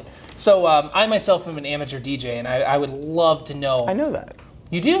love it. So I myself am an amateur DJ, and I would love to know. I know that.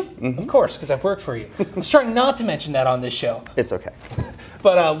 You do? Mm-hmm. Of course, because I've worked for you. I was trying not to mention that on this show. It's okay.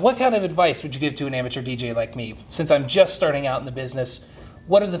 But what kind of advice would you give to an amateur DJ like me? Since I'm just starting out in the business,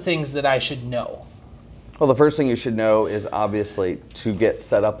 what are the things that I should know? Well, the first thing you should know is obviously to get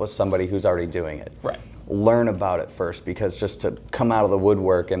set up with somebody who's already doing it. Right. Learn about it first, because just to come out of the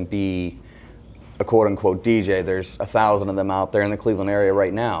woodwork and be a quote-unquote DJ, there's 1,000 of them out there in the Cleveland area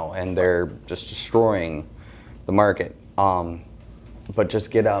right now, and they're just destroying the market. But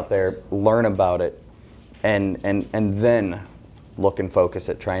just get out there, learn about it, and then look and focus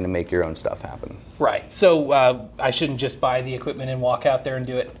at trying to make your own stuff happen. Right. So I shouldn't just buy the equipment and walk out there and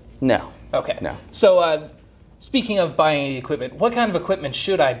do it? No. Okay. No. So speaking of buying the equipment, what kind of equipment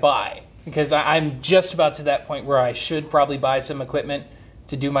should I buy? Because I'm just about to that point where I should probably buy some equipment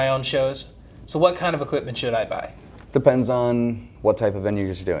to do my own shows. So what kind of equipment should I buy? Depends on what type of venue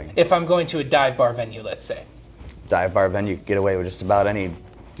you're doing. If I'm going to a dive bar venue, let's say. Dive bar venue, you could get away with just about any.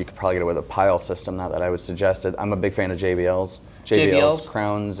 You could probably get away with a pile system, not that I would suggest it. I'm a big fan of JBLs. JBLs,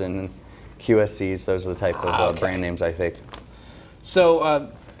 Crowns, and QSCs. Those are the type of brand names I take. So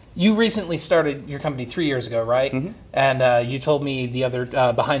you recently started your company 3 years ago, right? Mm-hmm. And you told me the other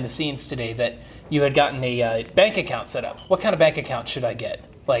behind the scenes today that you had gotten a bank account set up. What kind of bank account should I get?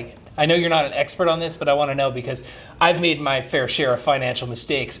 Like, I know you're not an expert on this, but I want to know because I've made my fair share of financial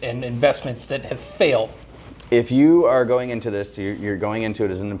mistakes and investments that have failed. If you are going into this, you're going into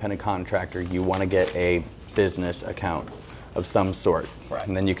it as an independent contractor, you want to get a business account of some sort. Right.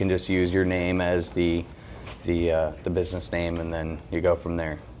 And then you can just use your name as the business name, and then you go from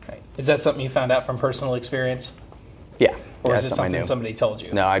there. Okay. Is that something you found out from personal experience? Yeah. Or is it something somebody told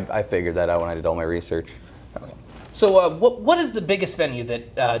you? No, I figured that out when I did all my research. Okay. So what is the biggest venue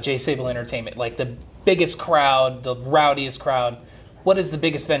that J. Sable Entertainment, like the biggest crowd, the rowdiest crowd, what is the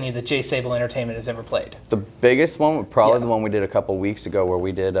biggest venue that J. Sable Entertainment has ever played? The biggest one was probably the one we did a couple weeks ago where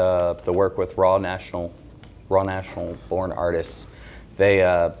we did the work with Raw National Born Artists.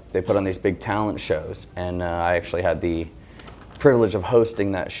 They put on these big talent shows, and I actually had the privilege of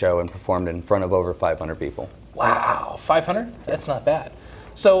hosting that show and performed in front of over 500 people. Wow, 500? That's not bad.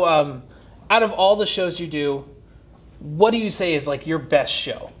 So out of all the shows you do, what do you say is like your best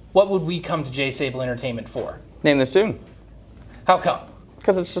show? What would we come to J. Sable Entertainment for? Name this tune. How come?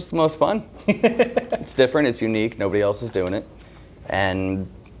 Because it's just the most fun. It's different, it's unique, nobody else is doing it. And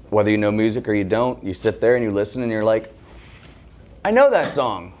whether you know music or you don't, you sit there and you listen and you're like, I know that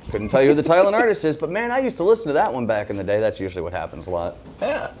song. Couldn't tell you who the title and artist is, but man, I used to listen to that one back in the day. That's usually what happens a lot.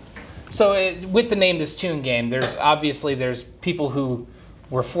 Yeah. So with the Name This Tune game, there's people who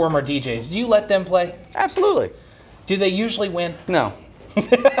were former DJs. Do you let them play? Absolutely. Do they usually win? No.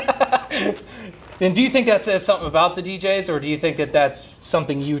 Then do you think that says something about the DJs, or do you think that that's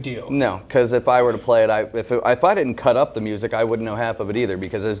something you do? No, because if I were to play it, if I didn't cut up the music, I wouldn't know half of it either,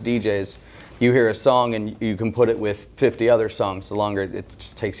 because as DJs, you hear a song and you can put it with 50 other songs. The longer, it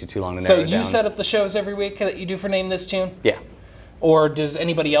just takes you too long to narrow it down. So you set up the shows every week that you do for Name This Tune? Yeah. Or does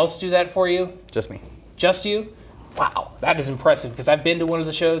anybody else do that for you? Just me. Just you? Wow, that is impressive, because I've been to one of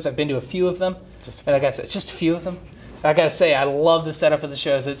the shows. I've been to a few of them. And I gotta say, just a few of them. I gotta say, I love the setup of the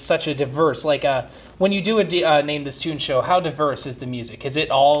shows. It's such a diverse, like when you do a Name This Tune show, how diverse is the music? Is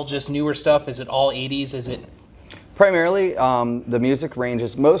it all just newer stuff? Is it all 80s? Is it? Primarily, the music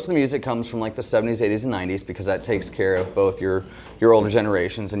ranges, most of the music comes from like the 70s, 80s, and 90s, because that takes care of both your older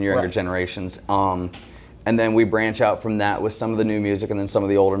generations and your younger generations. And then we branch out from that with some of the new music, and then some of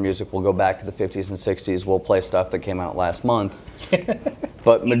the older music will go back to the 50s and 60s. We'll play stuff that came out last month.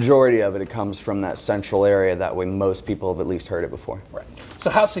 But majority of it comes from that central area. That way most people have at least heard it before. Right.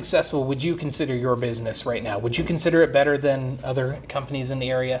 So how successful would you consider your business right now? Would you consider it better than other companies in the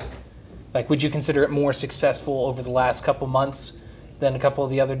area? Like, would you consider it more successful over the last couple months than a couple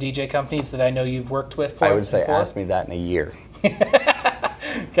of the other DJ companies that I know you've worked with for? I would say ask me that in a year.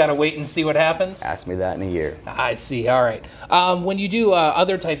 Gotta wait and see what happens? Ask me that in a year. I see, all right. When you do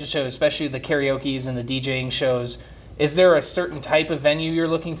other types of shows, especially the karaoke's and the DJing shows, is there a certain type of venue you're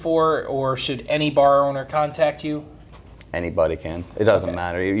looking for, or should any bar owner contact you? Anybody can. It doesn't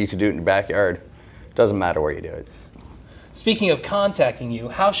matter. You could do it in your backyard. It doesn't matter where you do it. Speaking of contacting you,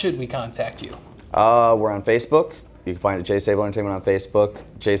 how should we contact you? We're on Facebook. You can find it J Sable Entertainment on Facebook,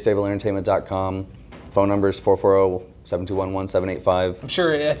 jsablentertainment.com. Phone number is 440-721-1785. I'm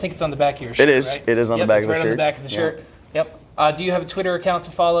sure, I think it's on the back of your shirt, It is. right? It is on the back of the shirt. shirt. It's right on the back of the shirt. Yep. Do you have a Twitter account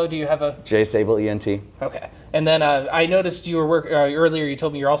to follow? Do you have a... J Sable ENT. Okay. And then I noticed you were earlier you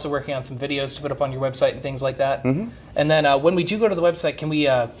told me you're also working on some videos to put up on your website and things like that. Mm-hmm. And then when we do go to the website, can we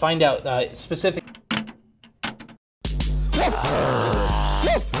find out specific...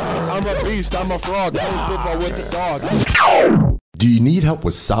 I'm a beast, I'm a frog, I with the dog. Do you need help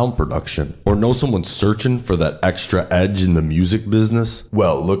with sound production or know someone searching for that extra edge in the music business?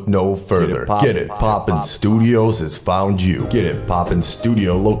 Well, look no further. Get It Poppin' Studios has found you. Get It Poppin'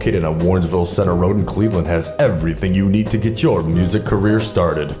 Studio, located on Warrensville Center Road in Cleveland, has everything you need to get your music career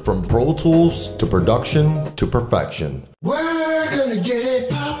started. From Pro Tools to production to perfection. We're gonna get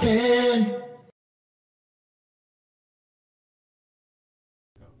it poppin'.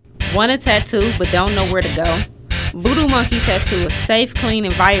 Want a tattoo but don't know where to go? Voodoo Monkey Tattoo, a safe, clean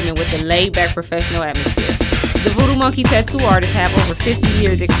environment with a laid-back professional atmosphere. The Voodoo Monkey Tattoo artists have over 50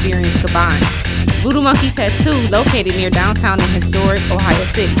 years experience combined. Voodoo Monkey Tattoo, located near downtown and historic Ohio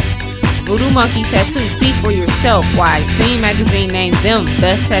City. Voodoo Monkey Tattoo, see for yourself why Scene Magazine named them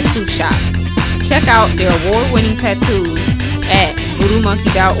Best Tattoo Shop. Check out their award-winning tattoos at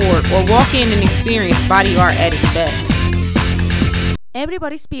voodoomonkey.org or walk in and experience body art at its best.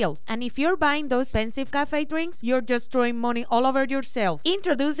 Everybody spills, and if you're buying those expensive cafe drinks, you're just throwing money all over yourself.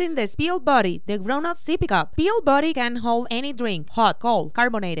 Introducing the Spill Buddy, the grown-up sippy cup. Spill Buddy can hold any drink, hot, cold,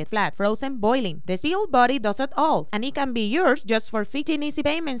 carbonated, flat, frozen, boiling. The Spill Buddy does it all, and it can be yours just for 15 easy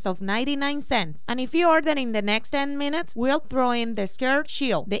payments of 99 cents. And if you order in the next 10 minutes, we'll throw in the Skirt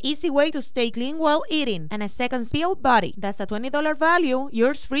Shield, the easy way to stay clean while eating, and a second Spill Buddy. That's a $20 value.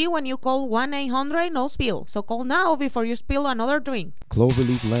 Yours free when you call 1-800-NO-SPILL. So call now before you spill another drink.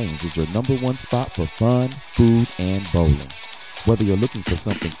 Cloverleaf Lanes is your #1 spot for fun, food, and bowling. Whether you're looking for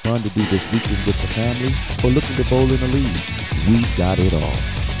something fun to do this weekend with the family or looking to bowl in a league, we've got it all.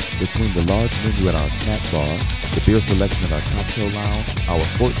 Between the large menu at our snack bar, the beer selection at our cocktail lounge, our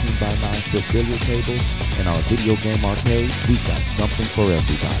 14x9-foot billiard tables, and our video game arcade, we've got something for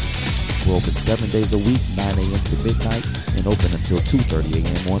everybody. We're open 7 days a week, 9 a.m. to midnight, and open until 2:30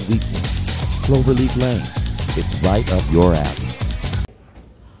 a.m. on weekends. Cloverleaf Lanes, it's right up your alley.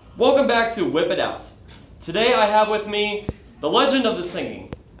 Welcome back to Whip It Out. Today I have with me the legend of the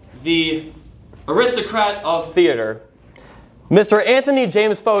singing, the aristocrat of theater, Mr. Anthony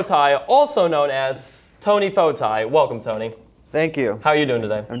James Foti, also known as Tony Foti. Welcome, Tony. Thank you. How are you doing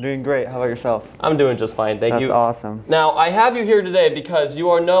today? I'm doing great. How about yourself? I'm doing just fine, thank you. That's awesome. Now, I have you here today because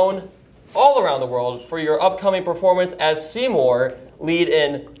you are known all around the world for your upcoming performance as Seymour, lead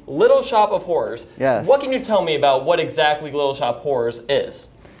in Little Shop of Horrors. Yes. What can you tell me about what exactly Little Shop of Horrors is?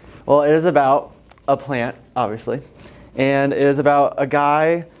 Well, it is about a plant, obviously, and it is about a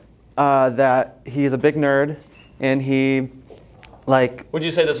guy that he's a big nerd, and he, like... Would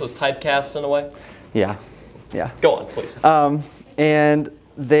you say this was typecast in a way? Yeah, yeah. Go on, please. And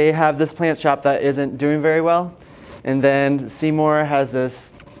they have this plant shop that isn't doing very well, and then Seymour has this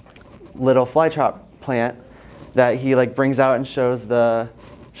little fly trap plant that he like brings out and shows the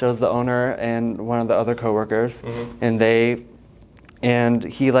owner and one of the other coworkers, and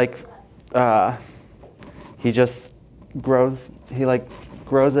he like he just grows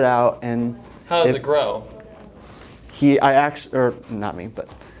it out. And how does it grow? Not me, but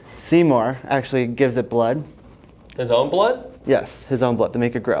Seymour actually gives it blood. His own blood? Yes, his own blood to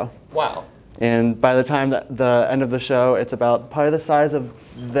make it grow. Wow. And by the time that the end of the show, it's about probably the size of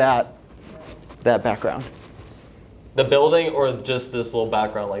that background. The building, or just this little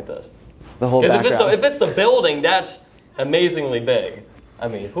background like this? The whole background. Because if it's the building, that's amazingly big. I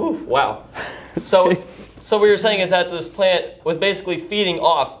mean, whew, wow. So what you're saying is that this plant was basically feeding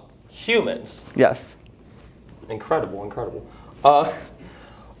off humans. Yes. Incredible, incredible.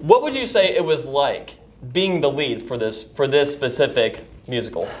 What would you say it was like being the lead for this specific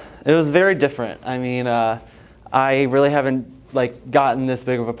musical? It was very different. I mean, I really haven't like gotten this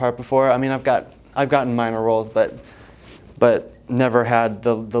big of a part before. I mean, I've gotten minor roles, but never had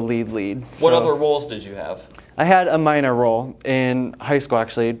the lead. What other roles did you have? I had a minor role in high school,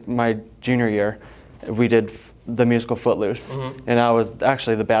 actually, my junior year. We did the musical Footloose, and I was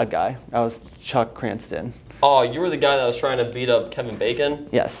actually the bad guy. I was Chuck Cranston. Oh, you were the guy that was trying to beat up Kevin Bacon?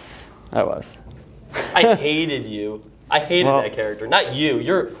 Yes, I was. I hated you. I hated that character. Not you.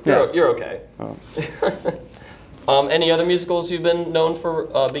 You're okay. Oh. Any other musicals you've been known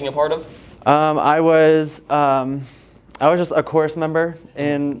for being a part of? I was just a chorus member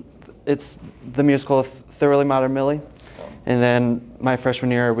in the musical Thoroughly Modern Millie, and then my freshman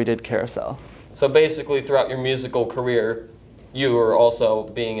year we did Carousel. So basically, throughout your musical career, you were also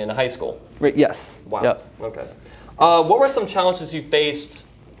being in high school. Right, yes. Wow. Yep. Okay. What were some challenges you faced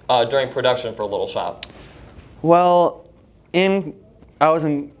during production for Little Shop? Well, I was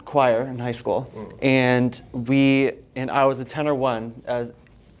in choir in high school, and I was a tenor 1 as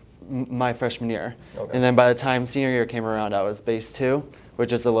my freshman year. Okay. And then by the time senior year came around, I was bass 2,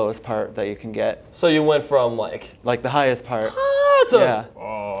 which is the lowest part that you can get. So you went from like the highest part. Yeah.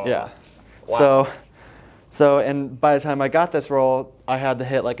 Yeah. Wow. So and by the time I got this role, I had to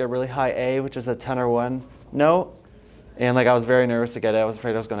hit like a really high A, which is a tenor 1 note. And like I was very nervous to get it. I was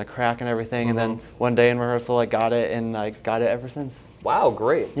afraid I was going to crack and everything. And then one day in rehearsal, I got it, and I got it ever since. Wow,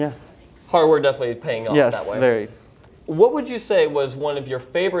 great. Yeah. Hard work definitely paying off that way. Yes, very. What would you say was one of your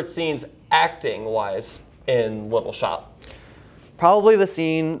favorite scenes acting-wise in Little Shop? Probably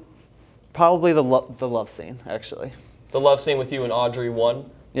the love scene, actually. The love scene with you and Audrey 1?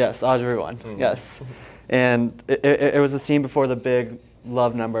 Yes, Audrey 1, yes. And it was a scene before the big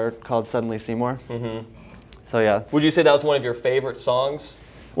love number called Suddenly Seymour. So yeah. Would you say that was one of your favorite songs?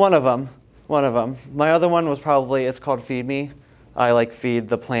 One of them. My other one was probably, it's called Feed Me. I like feed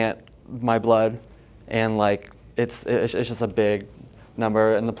the plant my blood, and like it's just a big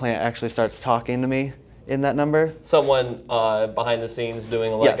number, and the plant actually starts talking to me in that number. Someone behind the scenes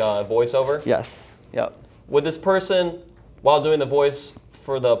doing like a voiceover? Yes. Yep. Would this person, while doing the voice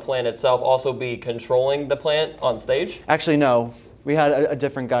for the plant itself, also be controlling the plant on stage? Actually, no. We had a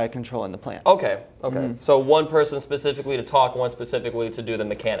different guy controlling the plant. Okay. So one person specifically to talk, one specifically to do the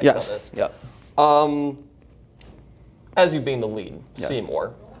mechanics of it. Yep. As you being the lead,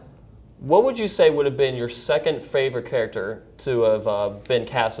 Seymour, what would you say would have been your second favorite character to have been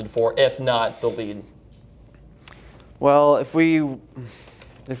casted for, if not the lead? Well, if we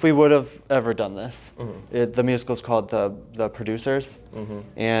would have ever done this, the musical is called The Producers,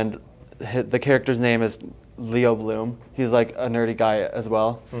 and the character's name is Leo Bloom. He's like a nerdy guy as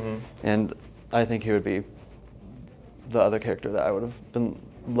well, and I think he would be the other character that I would have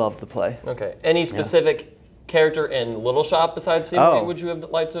loved to play. Okay. Any specific character in Little Shop besides Seymour would you have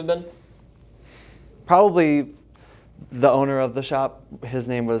liked to have been? Probably the owner of the shop. His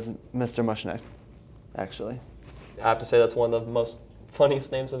name was Mr. Mushnick, actually. I have to say that's one of the most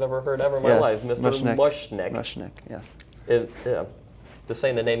funniest names I've ever heard in my life, Mr. Mushnick. Mushnick, yes. Yeah. Just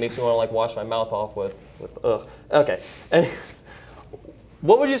saying the name makes me want to like wash my mouth off with ugh. Okay. And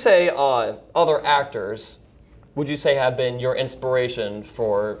what would you say other actors would you say have been your inspiration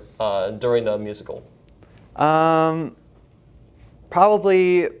for during the musical?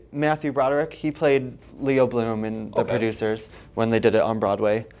 Probably Matthew Broderick. He played Leo Bloom in The Producers when they did it on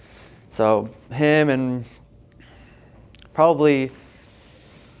Broadway. So him and probably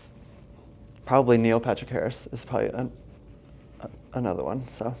Neil Patrick Harris is probably another one.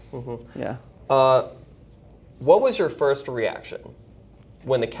 So yeah. What was your first reaction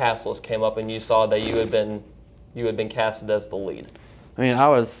when the cast list came up and you saw that you had been casted as the lead? I mean, I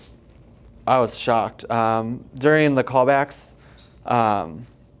was shocked. During the callbacks,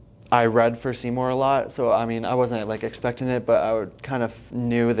 I read for Seymour a lot, so I mean, I wasn't like expecting it, but I kind of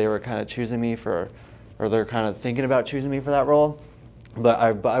knew they were kind of choosing me or they're kind of thinking about choosing me for that role. But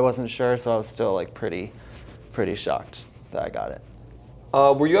I wasn't sure, so I was still like pretty shocked that I got it.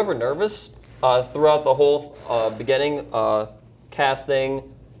 Were you ever nervous throughout the whole beginning, casting,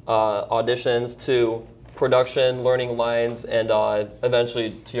 auditions to production, learning lines, and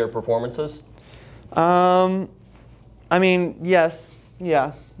eventually to your performances? I mean, yes,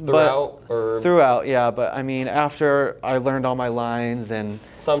 yeah. Throughout, yeah. But I mean, after I learned all my lines and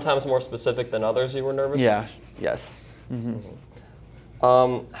sometimes more specific than others, you were nervous. Yeah. Yes.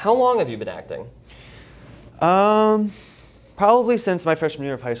 How long have you been acting? Probably since my freshman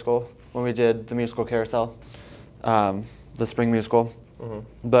year of high school when we did the musical Carousel, the spring musical.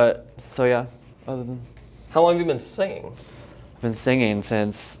 But so yeah. Other than. How long have you been singing? I've been singing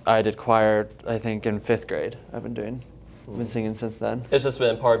since I did choir. I think in 5th grade. I've been singing since then. It's just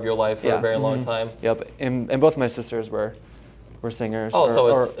been part of your life for a very long time. Yep, and both my sisters were singers. Oh,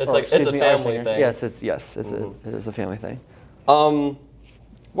 so it's a family thing. Yes, it is a family thing.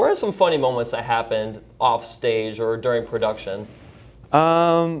 What are some funny moments that happened off stage or during production?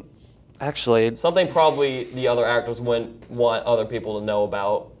 Actually, something probably the other actors wouldn't want other people to know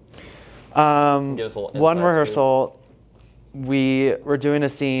about. Give us a little one insight, rehearsal, we were doing a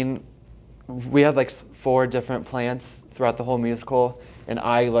scene. We had like 4 different plants throughout the whole musical, and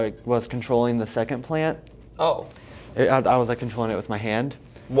I was controlling the second plant. Oh. I was like controlling it with my hand.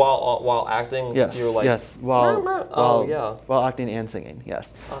 While acting? Yes. You were like, yes. While acting and singing.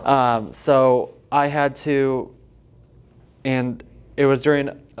 Yes. So I had to, and it was during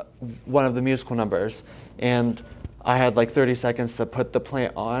one of the musical numbers, and I had like 30 seconds to put the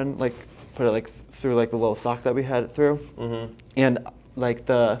plant on, like put it like through like the little sock that we had it through, and like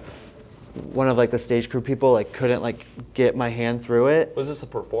one of like the stage crew people like couldn't like get my hand through it. Was this a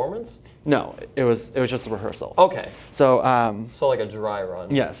performance? No, it was just a rehearsal. Okay. So so like a dry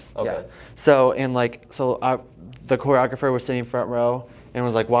run. Yes. Okay. Yeah. So the choreographer was sitting front row and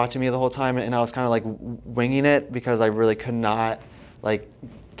was like watching me the whole time, and I was kind of like winging it because I really could not like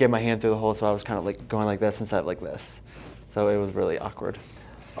get my hand through the hole, so I was kind of like going like this instead of like this. So it was really awkward.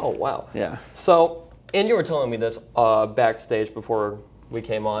 Oh wow. Yeah. So, and you were telling me this backstage before we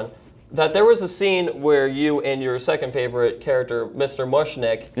came on, that there was a scene where you and your second favorite character, Mr.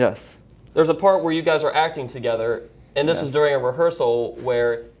 Mushnick. Yes. There's a part where you guys are acting together, and this was during a rehearsal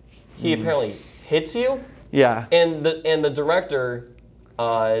where he apparently hits you. Yeah. And the director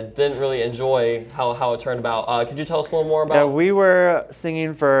didn't really enjoy how it turned about. Could you tell us a little more about? Yeah, we were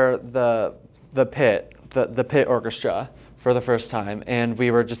singing for the pit orchestra for the first time, and we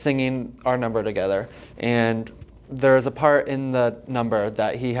were just singing our number together. And there's a part in the number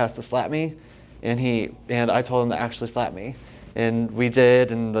that he has to slap me, and I told him to actually slap me, and we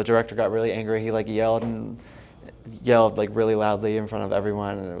did. And the director got really angry. He like yelled like really loudly in front of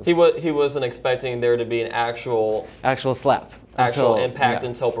everyone. And it was, he wasn't expecting there to be an actual slap, actual impact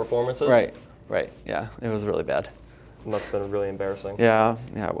until performances. Right. Yeah, it was really bad. It must have been really embarrassing. Yeah,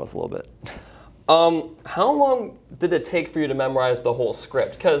 it was a little bit. How long did it take for you to memorize the whole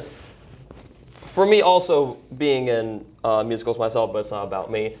script? Because for me, also being in musicals myself, but it's not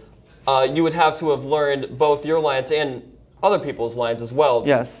about me, you would have to have learned both your lines and other people's lines as well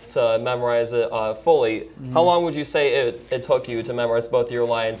to memorize it fully. How long would you say it took you to memorize both your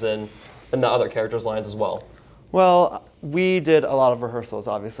lines and the other characters' lines as well? Well, we did a lot of rehearsals,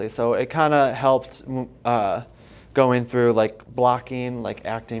 obviously, so it kind of helped going through like blocking, like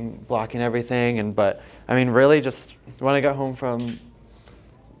acting, blocking everything. But I mean, really, just when I got home from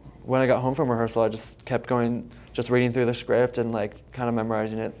rehearsal, I just kept going, just reading through the script and like kind of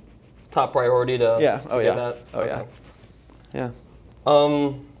memorizing it. Top priority to get that? Okay. Yeah.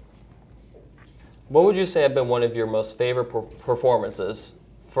 What would you say have been one of your most favorite performances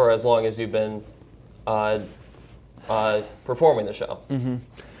for as long as you've been performing the show?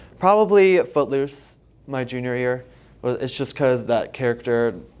 Probably Footloose, my junior year. It's just because that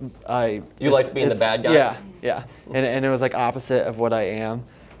character, You liked being the bad guy? Yeah. And it was like opposite of what I am.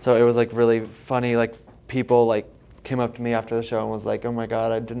 So it was like really funny, like people like came up to me after the show and was like, "Oh my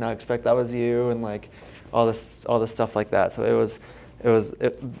God, I did not expect that was you," and like all this stuff like that. So it it was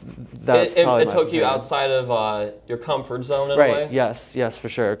that's It probably my took you favorite. outside of your comfort zone in a Right. way. Yes, for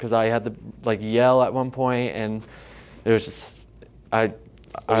sure. Because I had to like yell at one point, and it was just You I had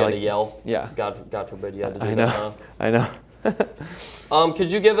like to yell. Yeah. God forbid you had to do I that. know. Huh? I know.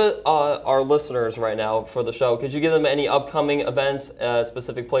 Could you give our listeners right now for the show? Could you give them any upcoming events at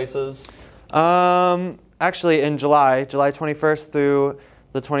specific places? Actually, in July 21st through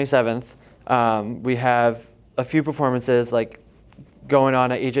the 27th, we have a few performances like going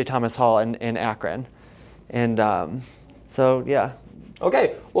on at E.J. Thomas Hall in Akron, and so yeah.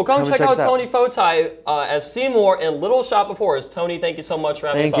 Okay, well come check out us Tony Fotai as Seymour in Little Shop of Horrors. Tony, thank you so much for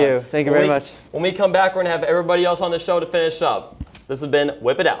having us on. Thank you very much. When we come back, we're gonna have everybody else on the show to finish up. This has been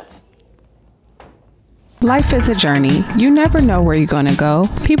Whip It Out. Life is a journey. You never know where you're going to go.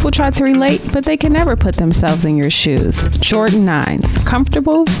 People try to relate, but they can never put themselves in your shoes. Jordan 9s.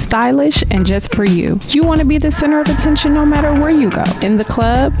 Comfortable, stylish, and just for you. You want to be the center of attention no matter where you go. In the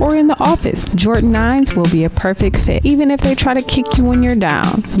club or in the office, Jordan 9s will be a perfect fit. Even if they try to kick you when you're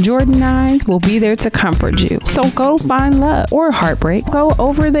down, Jordan 9s will be there to comfort you. So go find love or heartbreak. Go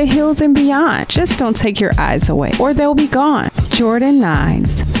over the hills and beyond. Just don't take your eyes away or they'll be gone. Jordan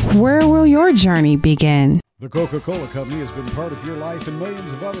 9s. Where will your journey begin? The Coca-Cola Company has been part of your life and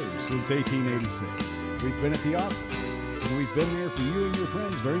millions of others since 1886. We've been at the office, and we've been there for you and your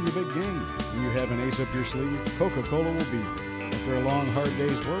friends during the big game. When you have an ace up your sleeve, Coca-Cola will be there. After a long, hard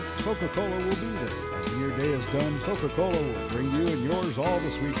day's work, Coca-Cola will be there. After your day is done, Coca-Cola will bring you and yours all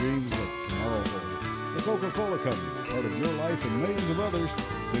the sweet dreams that tomorrow holds. The Coca-Cola Company, part of your life and millions of others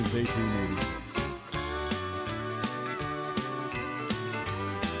since 1886.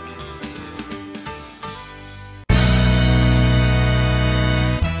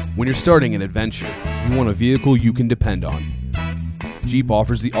 When you're starting an adventure, you want a vehicle you can depend on. Jeep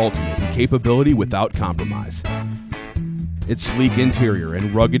offers the ultimate in capability without compromise. Its sleek interior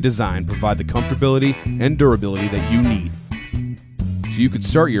and rugged design provide the comfortability and durability that you need. So you could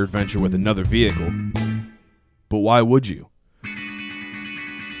start your adventure with another vehicle, but why would you?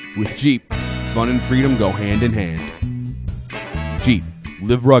 With Jeep, fun and freedom go hand in hand. Jeep,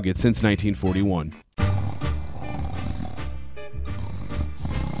 live rugged since 1941.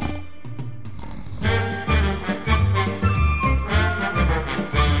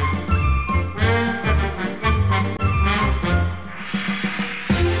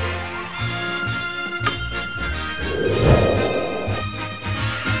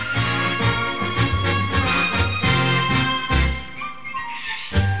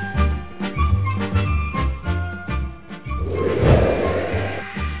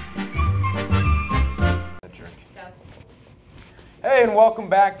 Hey, and welcome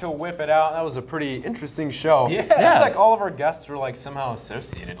back to Whip It Out. That was a pretty interesting show. Yeah. It seemed like all of our guests were like somehow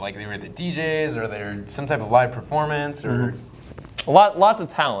associated, like they were the DJs or they're some type of live performance or. Lots of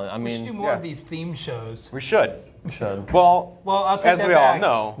talent. I We mean, should do more of these theme shows. We should. We should. Well, I'll take as that we back.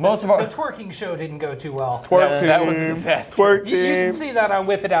 all know, The twerking show didn't go too well. that was a disaster. You can see that on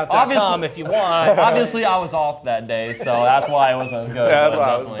whipitout.com if you want. Obviously, I was off that day, so that's why it wasn't as good. Yeah, that's but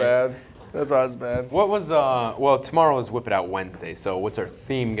why it was definitely. bad. That's why it's bad. What was, well, tomorrow is Whip It Out Wednesday, so what's our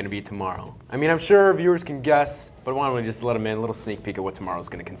theme going to be tomorrow? I mean, I'm sure viewers can guess, but why don't we just let them in, a little sneak peek of what tomorrow's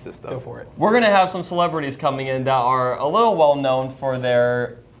going to consist of. Go for it. We're going to have some celebrities coming in that are a little well known for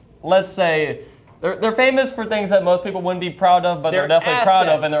their, let's say, they're famous for things that most people wouldn't be proud of, but they're definitely proud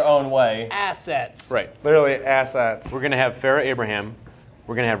of in their own way. Assets. Right. Literally assets. We're going to have Farrah Abraham,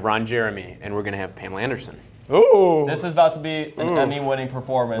 we're going to have Ron Jeremy, and we're going to have Pamela Anderson. Ooh. This is about to be an Emmy-winning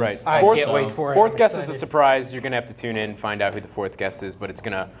performance. Right. I can't wait for it. Fourth I'm guest is a excited. surprise. You're going to have to tune in and find out who the fourth guest is, but it's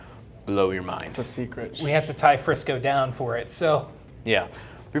going to blow your mind. It's a secret. We have to tie Frisco down for it, so. Yeah.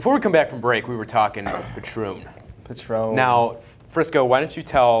 Before we come back from break, we were talking Patron. Patron. Now, Frisco, why don't you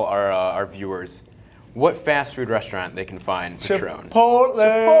tell our viewers what fast food restaurant they can find Patron? Chipotle.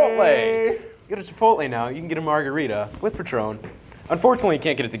 Chipotle. Get a Chipotle now. You can get a margarita with Patron. Unfortunately, you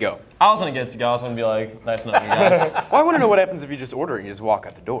can't get it to go. I was going to get it to go. I was going to be like, nice knowing you guys. Well, I want to know what happens if you just order it and you just walk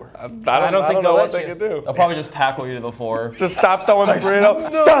out the door. I don't know what they could do. They'll probably just tackle you to the floor. Just stop someone's burrito.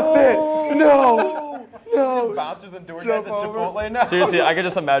 No. Stop it! No! No! Bouncers and door guys at Chipotle now. Seriously, I could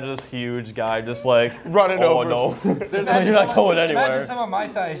just imagine this huge guy just like running over. over. Oh no, you're not going anywhere. Imagine someone my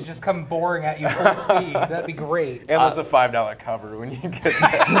size just come boring at you full speed. That'd be great. And there's a $5 cover when you get there.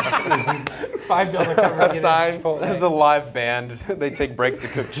 $5 cover. A to get sign. into Chipotle. There's a live band. They take breaks to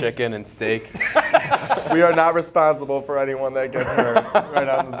cook chicken and steak. We are not responsible for anyone that gets hurt right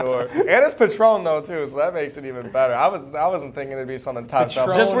out the door. And it's Patron though too, so that makes it even better. I wasn't thinking it'd be something top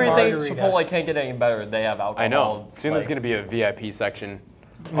shelf. Just where you think Chipotle can't get any better, they have alcohol. I know. Soon there's going to be a VIP section.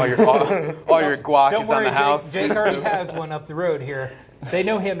 All your guac Don't is worry, on the house. Jake already has one up the road here. They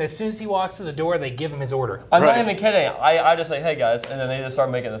know him. As soon as he walks to the door, they give him his order. I'm not even kidding. I just say, hey guys, and then they just start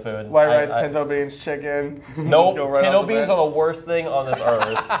making the food. White rice, pinto beans, chicken. Nope, right pinto beans are the worst thing on this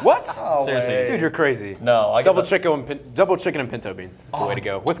earth. What? Oh, Seriously, wait. dude, you're crazy. No, I double chicken and pinto beans. That's the way to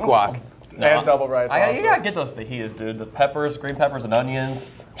go with guac. And double rice. You gotta get those fajitas, dude. The peppers, green peppers, and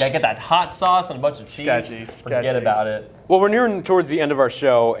onions. You gotta get that hot sauce and a bunch of cheese. Forget about it. Well, we're nearing towards the end of our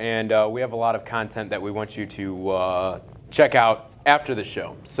show, and we have a lot of content that we want you to check out after the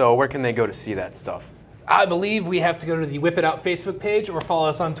show. So where can they go to see that stuff? I believe we have to go to the Whip It Out Facebook page or follow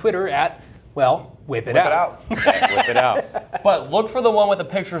us on Twitter at, well, Whip It Out. Whip it out. But look for the one with the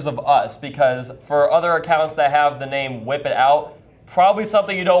pictures of us, because for other accounts that have the name Whip It Out, probably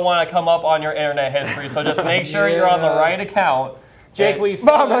something you don't want to come up on your internet history. So just make sure you're on the right account. Jake, will you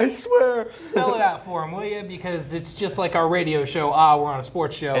spell Mom, I swear. Spell it out for him, will you? Because it's just like our radio show. We're on a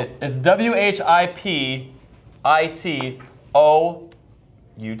sports show. It's WHIPITOUT.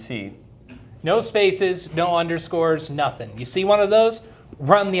 No spaces, no underscores, nothing. You see one of those?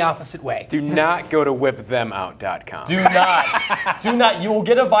 Run the opposite way. Do not go to whipthemout.com. Do not. You will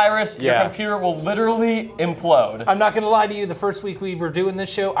get a virus. Yeah. Your computer will literally implode. I'm not going to lie to you. The first week we were doing this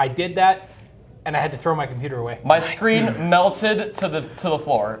show, I did that, and I had to throw my computer away. My screen melted to the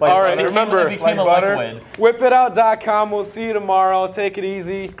floor. All right, remember, it became a liquid. Whipitout.com. We'll see you tomorrow. Take it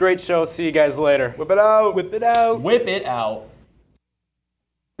easy. Great show. See you guys later. Whip it out. Whip it out.